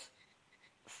both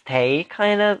stay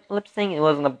kind of lip sync. It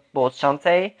wasn't a both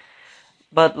chante.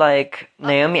 But like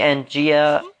Naomi and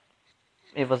Gia,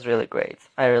 it was really great.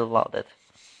 I really loved it.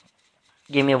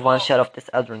 Give me one shot of this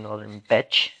adrenaline,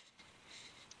 bitch.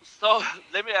 So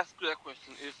let me ask you a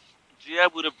question: if Gia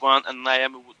would have won and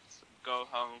Naomi would go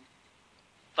home,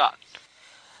 thoughts?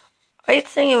 I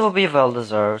think it will be well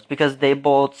deserved because they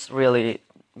both really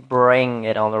bring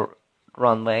it on the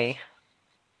runway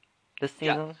this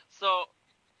season. Yeah. So,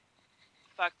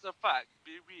 facts are fact.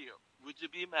 Be real. Would you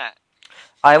be mad?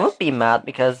 I would be mad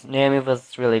because Naomi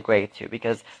was really great too.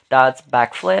 Because that's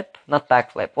not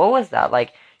backflip. What was that?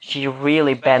 Like she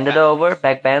really bent it over,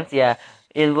 back bends. Yeah,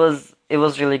 it was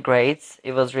really great.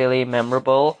 It was really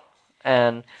memorable,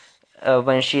 and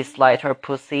when she slid her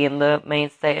pussy in the main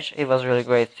stage, it was really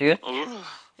great too. Ooh.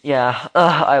 Yeah,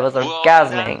 I was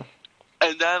orgasming.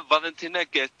 And then Valentina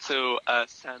gets to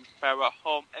send Farrah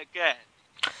home again.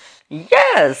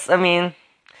 Yes, I mean,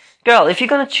 girl, if you're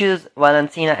gonna choose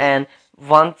Valentina and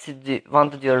want to do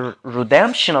a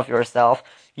redemption of yourself,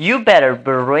 you better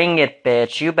bring it,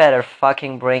 bitch. You better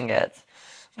fucking bring it.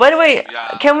 By the way,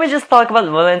 Yeah. can we just talk about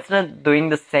Valentina doing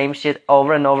the same shit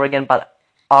over and over again, but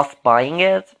us buying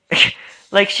it?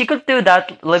 Like she could do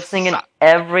that lip sync in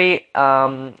every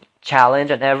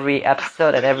challenge and every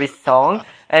episode and every song,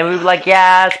 and we'd be like,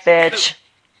 yes, bitch.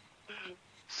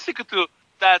 She could do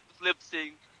that lip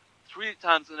sync 3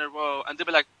 times in a row, and they'd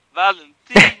be like,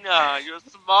 Valentina, your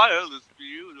smile is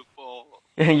beautiful.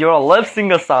 You're a lip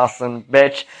sync assassin,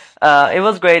 bitch. It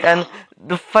was great, and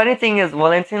the funny thing is,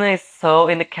 Valentina is so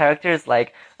in the characters.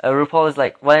 Like RuPaul is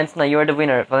like, Valentina, you're the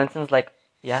winner. Valentina's like,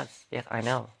 yes, yes, I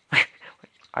know.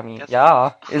 I mean, Yes,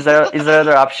 yeah. Is there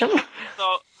other option?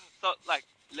 so like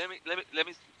let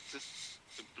me just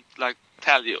like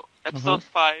tell you. Episode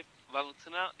 5,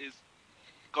 Valentina is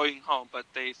going home, but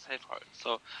they save her.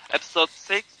 So episode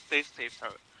 6, they saved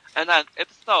her, and then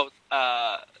episode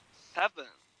 7,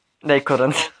 They she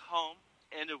couldn't. goes home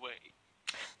anyway.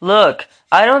 Look,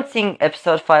 I don't think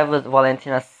episode 5 was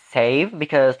Valentina's save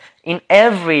because in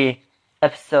every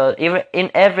episode, even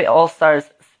in every All Stars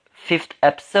 5th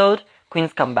episode,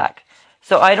 Queens come back.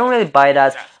 So I don't really buy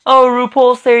that. Yeah. Oh,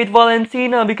 RuPaul saved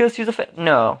Valentina because she's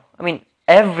no. I mean,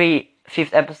 every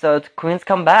 5th episode, Queens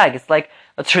come back. It's like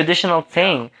a traditional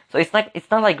thing. Yeah. So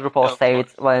it's not like RuPaul Of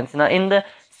saved course. Valentina. In the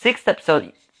 6th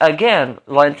episode, again,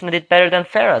 Valentina did better than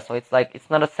Farrah, so it's like it's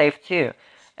not a save too.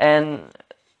 And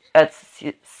at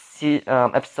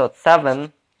episode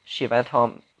 7, she went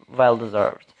home, well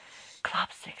deserved. Club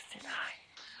 69.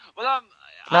 Well, I'm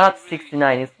Not really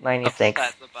 69, it's 96.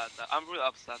 upset about that. I'm really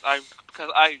upset. Because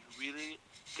I really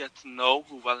get to know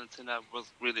who Valentina was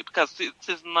really, because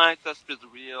she's nice, she's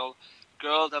real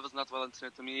girl. That was not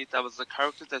Valentina to me. That was the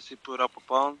character that she put up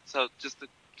upon. So just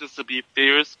to be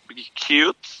fierce, be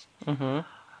cute,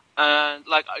 and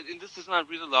like in this season, I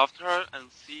really loved her, and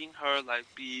seeing her like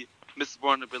be Miss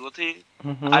Vulnerability,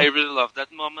 I really love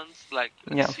that moment. Like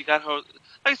Yeah. she got her,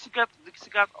 like she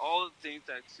got all the things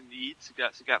that she needs.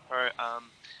 She got her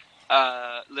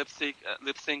lip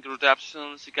sync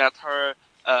redemption. She got her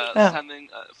Yeah. sending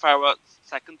Farrah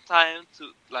second time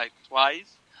to like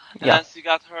twice, and Yeah. then she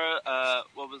got her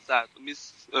what was that,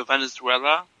 Miss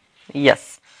Venezuela.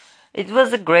 Yes. It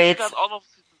was a She great got all of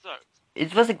she deserved.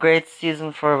 it was a great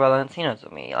season for Valentina to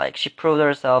me. Like she proved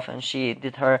herself and she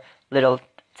did her little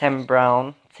Tim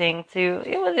Brown thing too.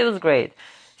 It was great.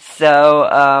 So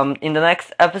in the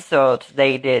next episode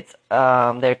they did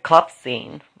their club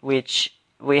scene, which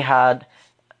we had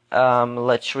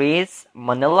Latrice,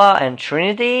 Manila, and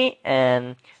Trinity,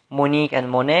 and Monique and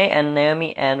Monet, and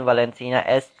Naomi and Valentina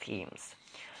as teams.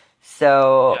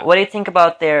 So Yeah. what do you think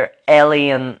about their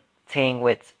alien thing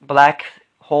with Black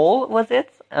Hole? Was it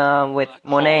with Black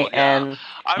Monet Hole, yeah. and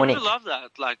I Monique? really love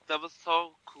that. Like that was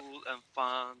so cool and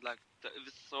fun. Like it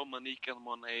was so Monique and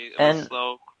Monet. It And- was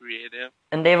so creative.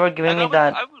 And they were giving And me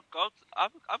that. I would go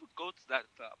to that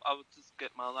club. I would just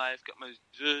get my life, get my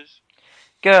zhuzh.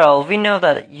 Girl, we know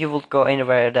that you would go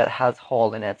anywhere that has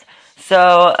hole in it.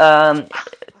 So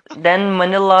then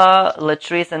Manila,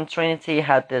 Latrice, and Trinity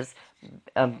had this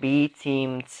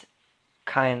B-themed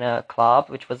kind of club,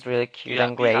 which was really cute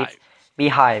and great.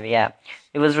 Beehive, yeah.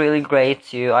 It was really great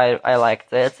too. I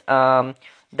liked it.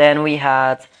 Then we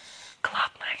had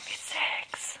Club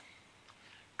 96.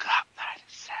 Club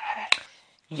 96.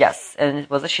 Yes, and it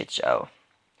was a shit show.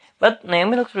 But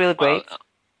Naomi looked really great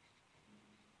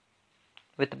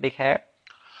with the big hair.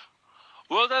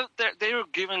 Well, they were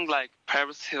giving like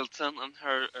Paris Hilton and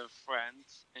her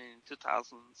friends in 2000s.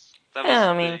 That was Yeah,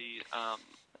 I mean, the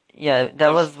yeah,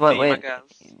 that was what theme, I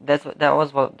guess. that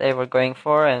was what they were going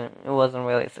for, and it wasn't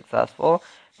really successful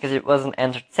because it wasn't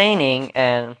entertaining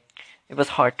and it was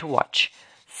hard to watch.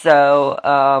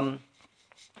 So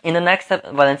in the next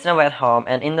Valentina went home,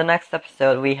 and in the next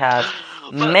episode we had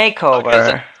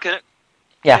makeover. Okay, so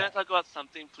can I talk about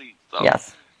something, please? So,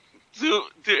 Yes. Do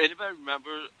anybody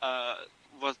remember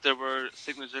what there were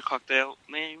signature cocktail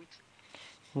named?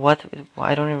 What?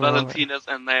 I don't even remember. Valentina's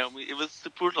and Naomi. It was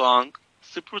super long,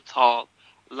 super tall,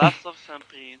 lots of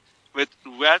champagne with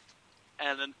red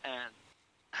and an N.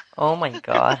 Oh my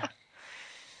god.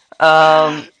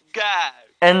 God.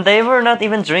 And they were not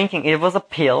even drinking. It was a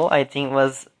pill. I think it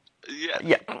was.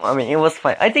 Yeah. I mean, it was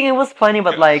funny. I think it was funny,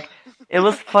 but like, it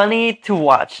was funny to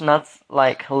watch, not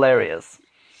like hilarious.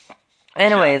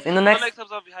 Anyways, in the next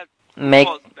episode we had make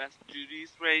RuPaul's Best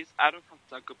Duties race. I don't have to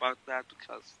talk about that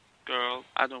because, girl,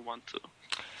 I don't want to.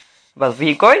 But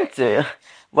we're going to.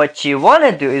 What you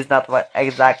wanna do is not what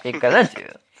exactly you're gonna do.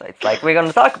 So it's like we're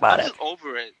gonna talk about I'm it. just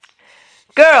over it.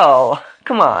 Girl,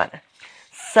 come on.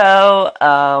 So,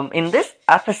 in this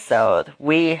episode,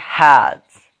 we had.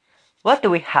 What do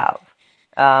we have?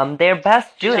 Their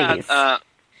best duties.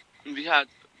 We had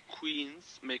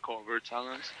Queen's Makeover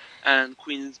Challenge, and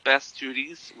Queen's Best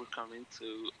Duties were coming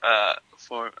to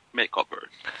for makeover.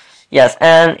 Yes,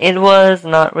 and it was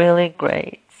not really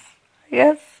great.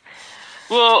 Yes.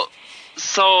 Well,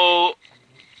 so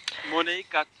Monet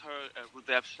got her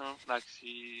redemption, like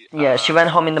she. Yeah, she went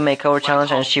home in the makeover went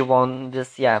challenge and home. she won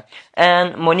this. Yeah,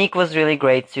 and Monique was really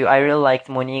great too. I really liked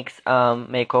Monique's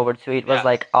makeover too. It was Yes.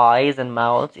 like eyes and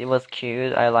mouth. It was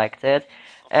cute. I liked it. Of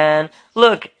And course.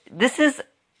 look, this is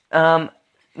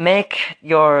make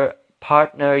your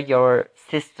partner your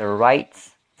sister, right?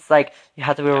 It's like you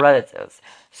have to be Yeah. relatives.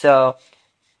 So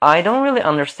I don't really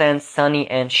understand Sunny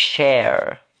and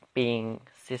Cher being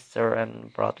sister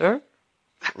and brother.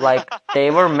 Like they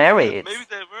were married. Maybe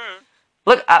they were.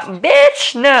 Look,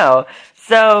 bitch, no.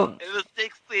 So, In the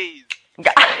 60s.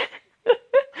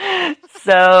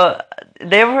 so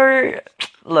they were.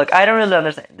 Look, I don't really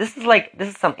understand. This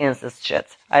is some incest shit.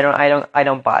 I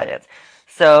don't buy it.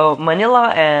 So Manila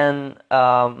and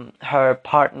her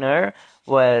partner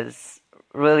was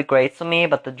really great to me,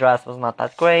 but the dress was not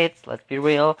that great. Let's be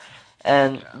real.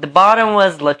 And Yeah. the bottom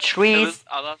was It Latrice. was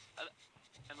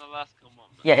an Alaska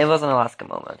moment. Yeah, it was an Alaska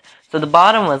moment. So the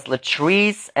bottom was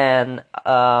Latrice and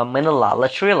Manila,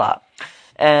 Latrila,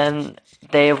 and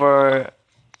they were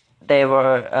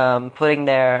putting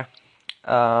their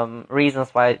reasons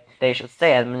why they should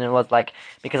stay, and it was like,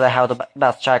 because I have the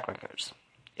best track records.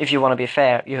 If you want to be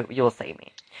fair, you'll say me.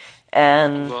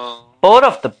 And Well, both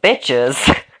of the bitches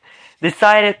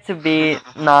decided to be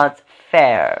not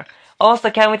fair.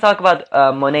 Also, can we talk about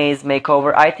Monet's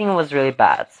makeover? I think it was really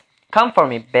bad. Come for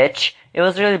me, bitch. It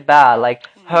was really bad. Like,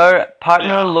 her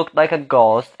partner Yeah. looked like a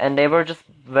ghost, and they were just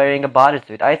wearing a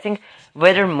bodysuit. I think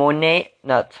whether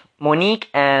Monique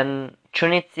and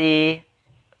Trinity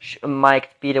might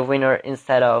be the winner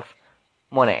instead of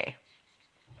Monet.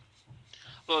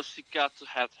 well, she got to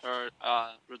have her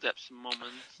redemption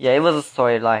moment. Yeah, it was a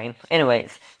storyline.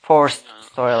 Anyways, forced Yeah.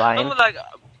 storyline. I'm like,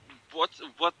 what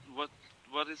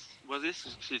is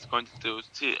she's going to do?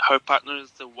 Her partner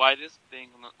is the whitest thing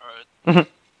on earth.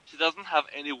 She doesn't have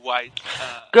any white.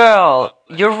 Girl,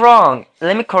 you're wrong.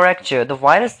 Let me correct you. The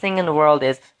whitest thing in the world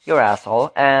is your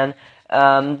asshole, and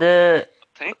the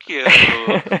Thank you.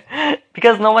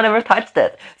 because no one ever touched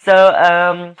it.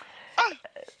 So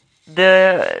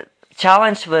the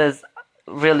challenge was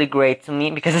really great to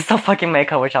me because it's a fucking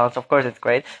makeover challenge. Of course, it's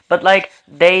great, but like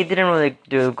they didn't really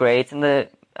do great in the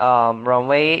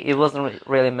runway. It wasn't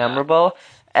really memorable,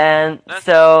 and Let's just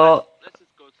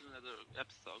go to another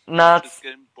episode. Not- It's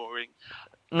getting boring.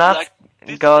 not Like,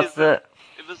 this go season, to.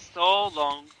 it was so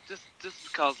long just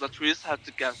because Latrice had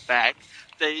to get back.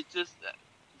 They just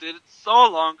did it so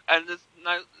long, and it's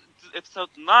now episode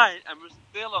 9, and we're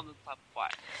still on the top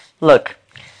 5. Look,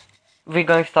 we're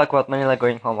going to talk about Manila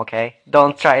going home, okay?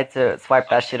 Don't try to swipe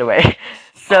that shit away.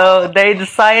 So they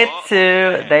decide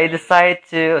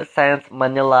to send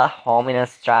Manila home in a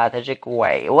strategic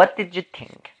way. What did you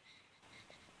think?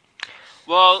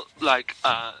 Well, like,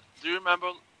 do you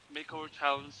remember Makeover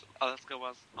Challenge? Alaska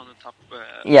was on the top,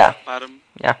 Yeah. bottom.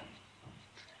 Yeah.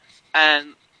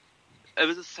 And it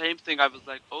was the same thing. I was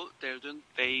like, oh, they're doing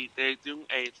a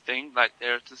thing, like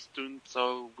they're just doing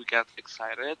so we get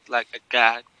excited, like a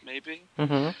gag maybe.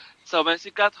 Mm-hmm. So when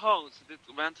she got home,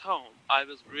 went home, I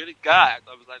was really gagged.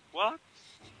 I was like, what?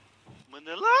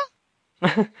 Manila?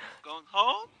 Going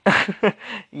home?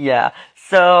 Yeah.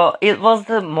 So it was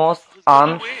the most Who's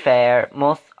gonna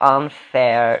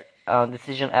unfair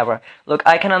decision ever. Look,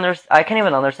 I can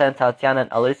even understand Tatiana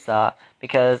and Alyssa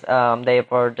because they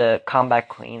were the comeback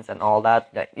queens and all that.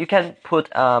 Like, you can put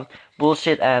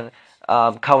bullshit and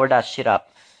cover that shit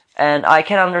up. And I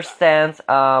can understand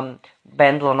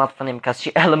Bendla not funny because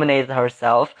she eliminated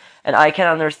herself, and I can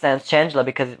understand Shangela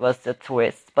because it was a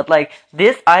twist. But like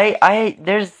this,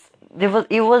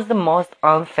 it was the most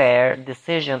unfair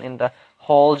decision in the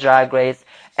whole Drag Race.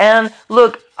 And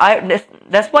look,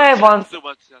 that's why I want. do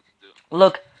what you have to do.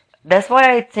 Look, that's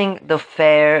why I think the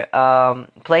fair,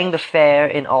 playing the fair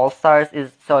in All Stars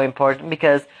is so important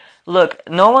because, look,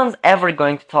 no one's ever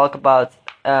going to talk about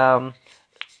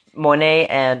Monet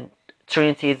and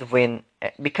Trinity's win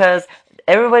because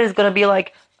everybody's gonna be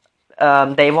like,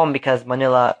 they won because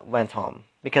Manila went home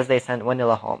because they sent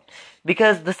Manila home.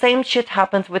 Because the same shit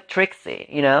happens with Trixie,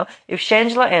 you know? If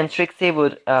Shangela and Trixie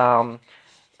would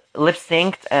lip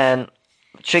synced and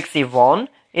Trixie won,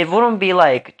 it wouldn't be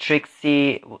like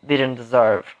Trixie didn't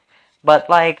deserve. But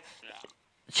like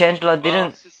Shangela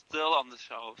didn't. Well, she's still on the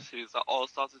show. She's an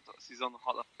all-star. She's on the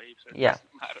Hall of Fame. So it Yeah.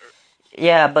 doesn't matter.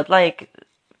 Yeah, but like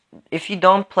if you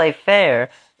don't play fair,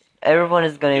 everyone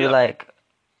is gonna be Yeah. like,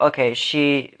 okay,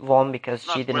 she won because she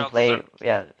Not didn't well play. deserved.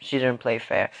 Yeah, she didn't play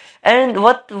fair. And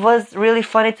what was really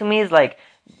funny to me is like,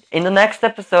 in the next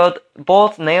episode,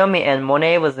 both Naomi and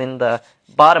Monet was in the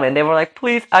bottom, and they were like,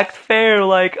 "Please act fair.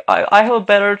 Like I have a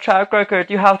better track record.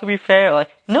 You have to be fair." Like,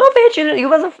 no, bitch,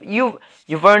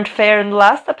 you weren't fair in the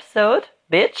last episode,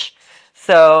 bitch.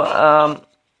 So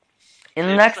in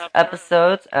the next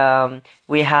episode,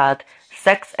 we had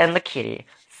Sex and the City.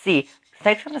 See,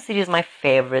 Sex and the City is my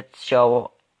favorite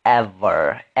show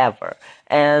ever,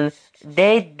 and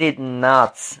they did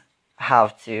not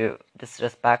have to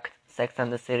disrespect Sex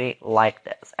and the City like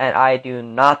this, and I do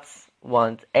not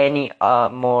want any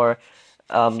more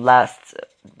last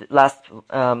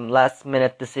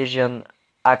minute decision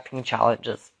acting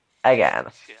challenges again.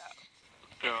 Yeah,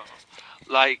 girl.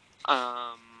 Like,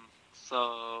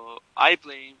 so I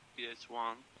blame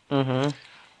VH1. Mm-hmm.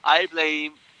 I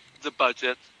blame the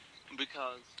budget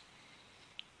because,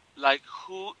 like,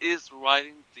 who is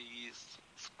writing these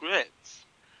scripts?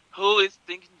 Who is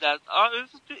thinking that, oh,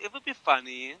 it would be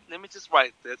funny. Let me just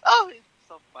write this. Oh, it's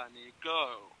so funny.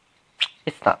 Go.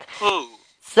 It's not. Who?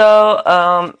 So,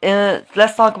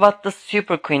 let's talk about the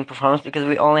Super Queen performance because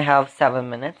we only have 7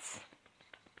 minutes.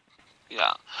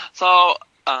 Yeah. So,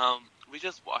 we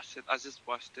just watched it. I just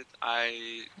watched it.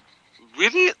 I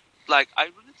really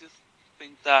just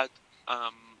think that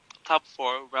top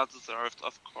 4 well deserved,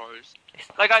 of course.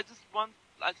 Like, I just want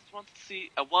to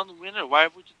see a one winner. Why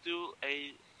would you do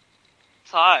a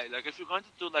tie? Like, if you're going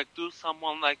to do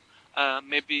someone like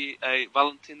maybe a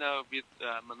Valentina with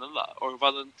Manila, or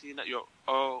Valentina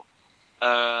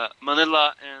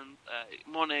Manila and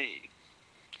Monet.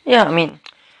 Yeah, I mean,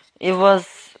 it was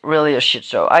really a shit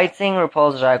show. I think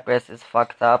RuPaul's Drag Race is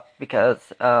fucked up because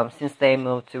since they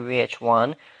moved to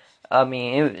VH1, I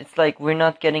mean, it's like we're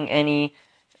not getting any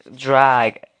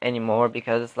drag anymore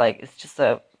because it's just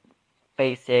a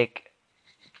basic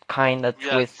kind of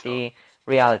twisty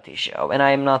reality show, and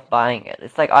I'm not buying it.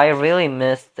 It's like I really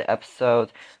missed the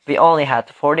episode. We only had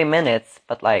 40 minutes,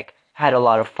 but had a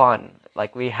lot of fun.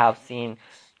 Like, we have seen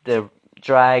the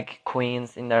drag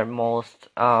queens in their most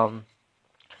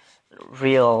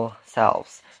real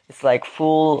selves. It's like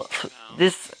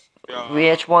this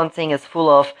VH1 thing is full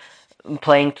of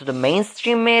playing to the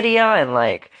mainstream media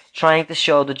and trying to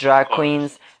show the drag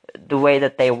queens the way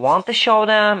that they want to show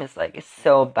them. It's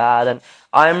so bad, and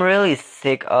I'm really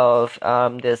sick of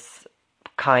this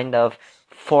kind of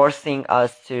forcing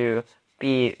us to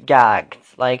be gagged.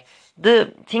 Like,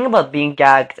 the thing about being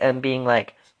gagged and being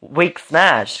wig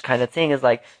snatched kind of thing is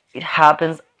it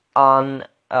happens on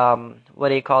what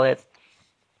do you call it?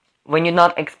 When you're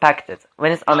not expected,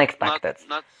 when it's unexpected.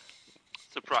 Not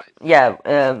surprised. Yeah,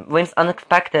 when it's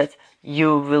unexpected,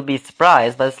 you will be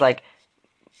surprised, but it's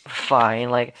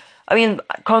fine. I mean,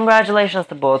 congratulations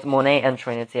to both Monet and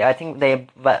Trinity. I think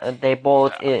they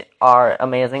both are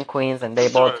amazing queens, and they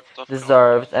both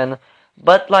deserved.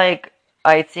 But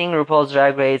I think RuPaul's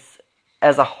Drag Race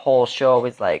as a whole show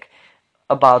is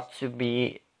about to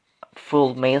be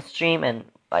full mainstream, and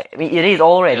I mean it is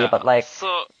already, but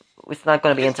so it's not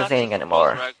going to be entertaining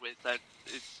anymore. Drag Race that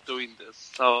is doing this.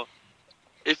 So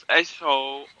if a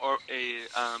show or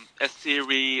a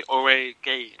series or a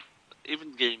game,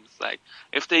 even games,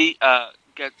 if they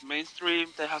get mainstream,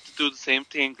 they have to do the same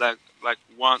thing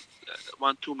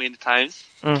one too many times,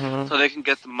 so they can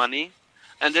get the money.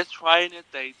 And they're trying it.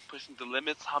 They pushing the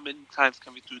limits. How many times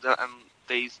can we do that? And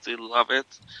they still love it.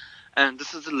 And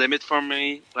this is the limit for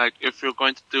me. If you're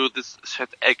going to do this shit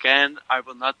again, I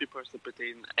will not be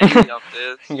participating in any of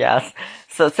this. Yes.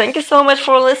 So thank you so much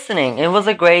for listening. It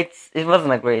wasn't a great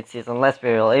season. Let's be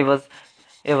real. It was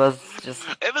just.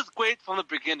 It was great from the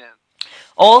beginning.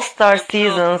 All-star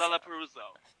seasons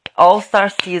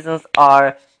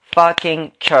are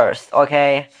fucking cursed.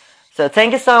 Okay. So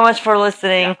thank you so much for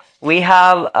listening. Yeah. We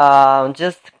have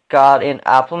just got in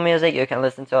Apple Music. You can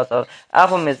listen to us on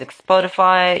Apple Music,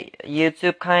 Spotify,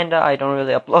 YouTube kinda. I don't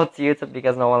really upload to YouTube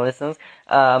because no one listens.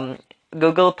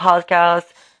 Google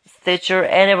Podcasts, Stitcher,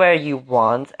 anywhere you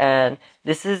want. And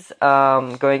this is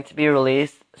going to be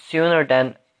released sooner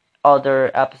than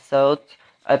other episodes,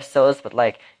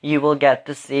 but you will get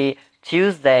to see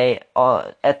Tuesday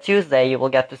you will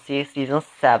get to see season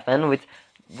 7 with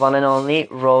one and only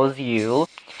Rose Yule.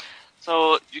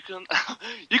 So you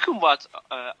can watch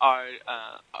our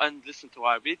and listen to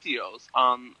our videos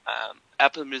on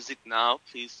Apple Music now.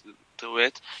 Please do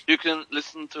it. You can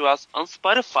listen to us on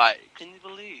Spotify. Can you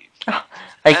believe?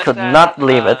 I could not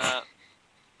believe it.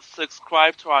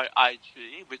 Subscribe to our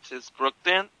IG, which is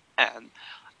Brooklyn and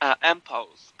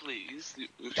Post, please.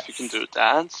 If you can do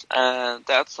that. And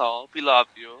that's all. We love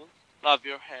you. Love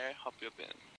your hair. Hope you've been.